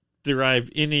we derive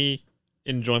any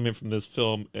enjoyment from this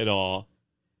film at all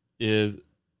is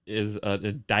an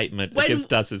indictment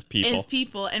against us as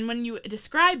people. And when you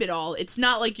describe it all, it's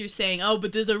not like you're saying, oh,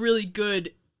 but there's a really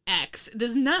good X.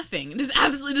 There's nothing. This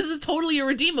is totally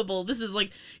irredeemable. This is like,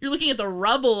 you're looking at the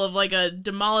rubble of like a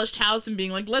demolished house and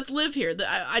being like, let's live here.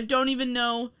 I don't even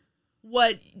know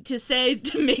what to say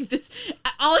to make this.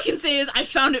 All I can say is I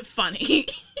found it funny.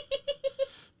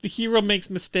 The hero makes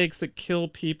mistakes that kill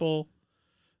people.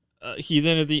 He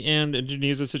then at the end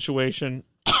engineers a situation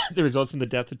that results in the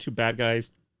death of two bad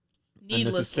guys.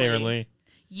 Unnecessarily.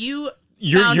 Your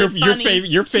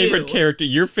favorite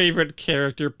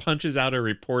character punches out a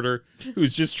reporter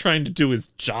who's just trying to do his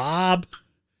job.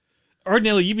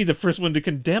 Ordinarily, you'd be the first one to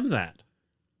condemn that.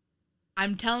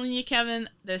 I'm telling you, Kevin,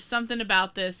 there's something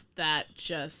about this that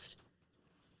just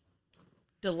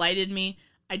delighted me.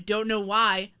 I don't know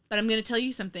why, but I'm going to tell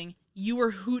you something. You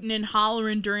were hooting and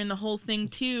hollering during the whole thing,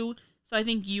 too, so I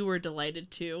think you were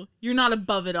delighted, too. You're not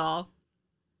above it all.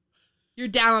 You're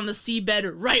down on the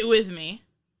seabed right with me.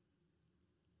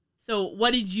 So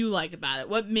what did you like about it?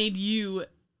 What made you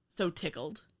so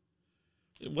tickled?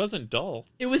 It wasn't dull.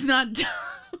 It was not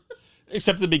dull.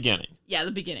 Except the beginning. Yeah,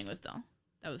 the beginning was dull.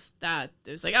 It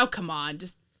was like, oh, come on.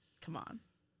 Just come on.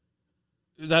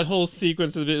 That whole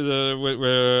sequence of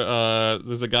where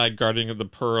there's a guy guarding the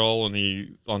pearl and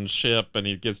he's on ship and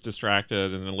he gets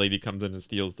distracted and the lady comes in and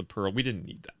steals the pearl. We didn't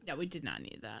need that. Yeah, we did not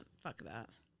need that. Fuck that.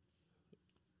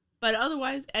 But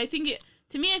otherwise, I think it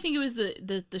was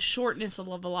the shortness of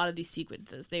a lot of these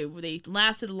sequences. They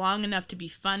lasted long enough to be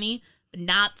funny, but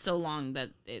not so long that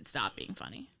it stopped being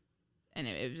funny. And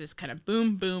it was just kind of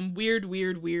boom, boom, weird,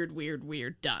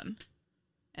 done.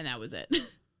 And that was it.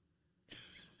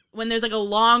 When there's like a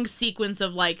long sequence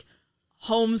of like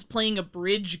Holmes playing a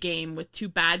bridge game with two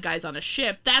bad guys on a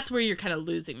ship, that's where you're kind of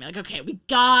losing me. Like, okay, we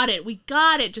got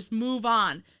it, just move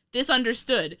on. This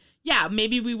understood. Yeah,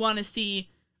 maybe we want to see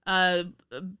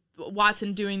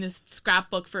Watson doing this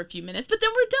scrapbook for a few minutes, but then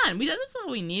we're done. That's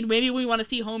all we need. Maybe we want to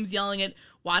see Holmes yelling at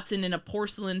Watson in a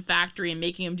porcelain factory and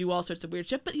making him do all sorts of weird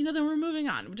shit, but then we're moving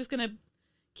on. We're just going to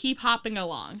keep hopping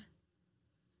along.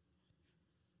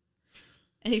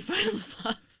 Any final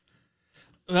thoughts?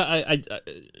 I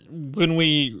when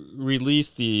we release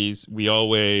these, we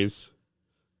always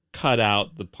cut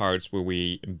out the parts where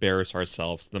we embarrass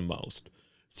ourselves the most.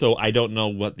 So I don't know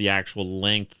what the actual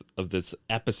length of this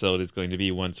episode is going to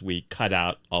be once we cut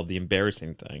out all the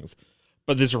embarrassing things.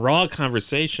 But this raw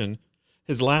conversation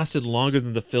has lasted longer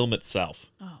than the film itself.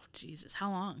 Oh, Jesus.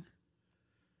 How long?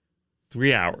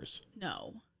 3 hours.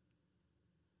 No.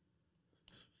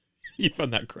 You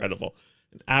found that credible.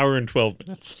 1 hour and 12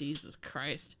 minutes. Jesus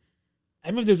Christ. I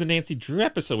remember there was a Nancy Drew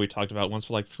episode we talked about once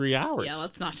for like 3 hours. Yeah,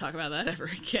 let's not talk about that ever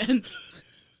again.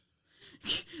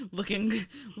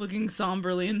 looking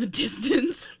somberly in the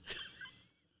distance.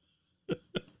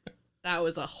 That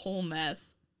was a whole mess.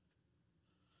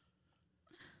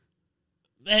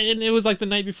 And it was like the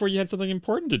night before you had something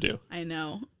important to do. I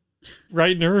know.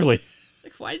 Right and early.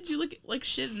 Like, why did you look like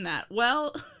shit in that?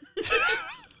 Well...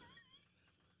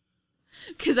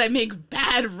 Because I make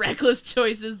bad, reckless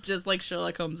choices just like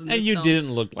Sherlock Holmes in this And you film.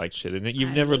 didn't look like shit in it.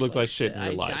 You've never looked like shit in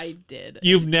your life. I did.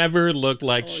 You've never looked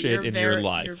like shit in your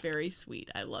life. You're very sweet.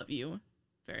 I love you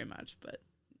very much, but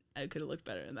I could have looked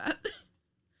better than that.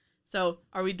 So,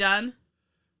 are we done?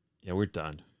 Yeah, we're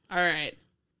done. All right.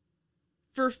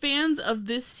 For fans of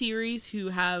this series who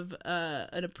have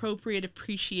an appropriate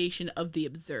appreciation of the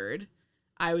absurd,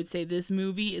 I would say this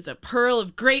movie is a pearl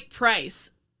of great price.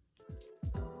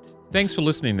 Thanks for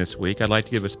listening this week. I'd like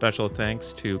to give a special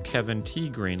thanks to Kevin T.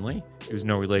 Greenlee, who's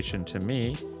no relation to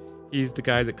me. He's the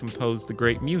guy that composed the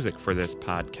great music for this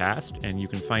podcast, and you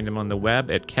can find him on the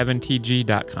web at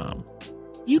kevintg.com.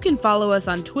 You can follow us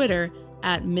on Twitter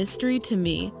at Mystery to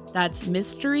Me. That's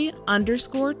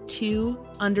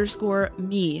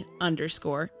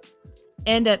mystery_to_me_.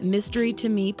 And at Mystery to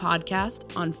Me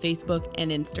Podcast on Facebook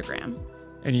and Instagram.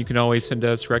 And you can always send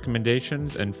us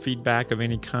recommendations and feedback of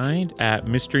any kind at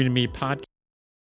mysterytomepodcast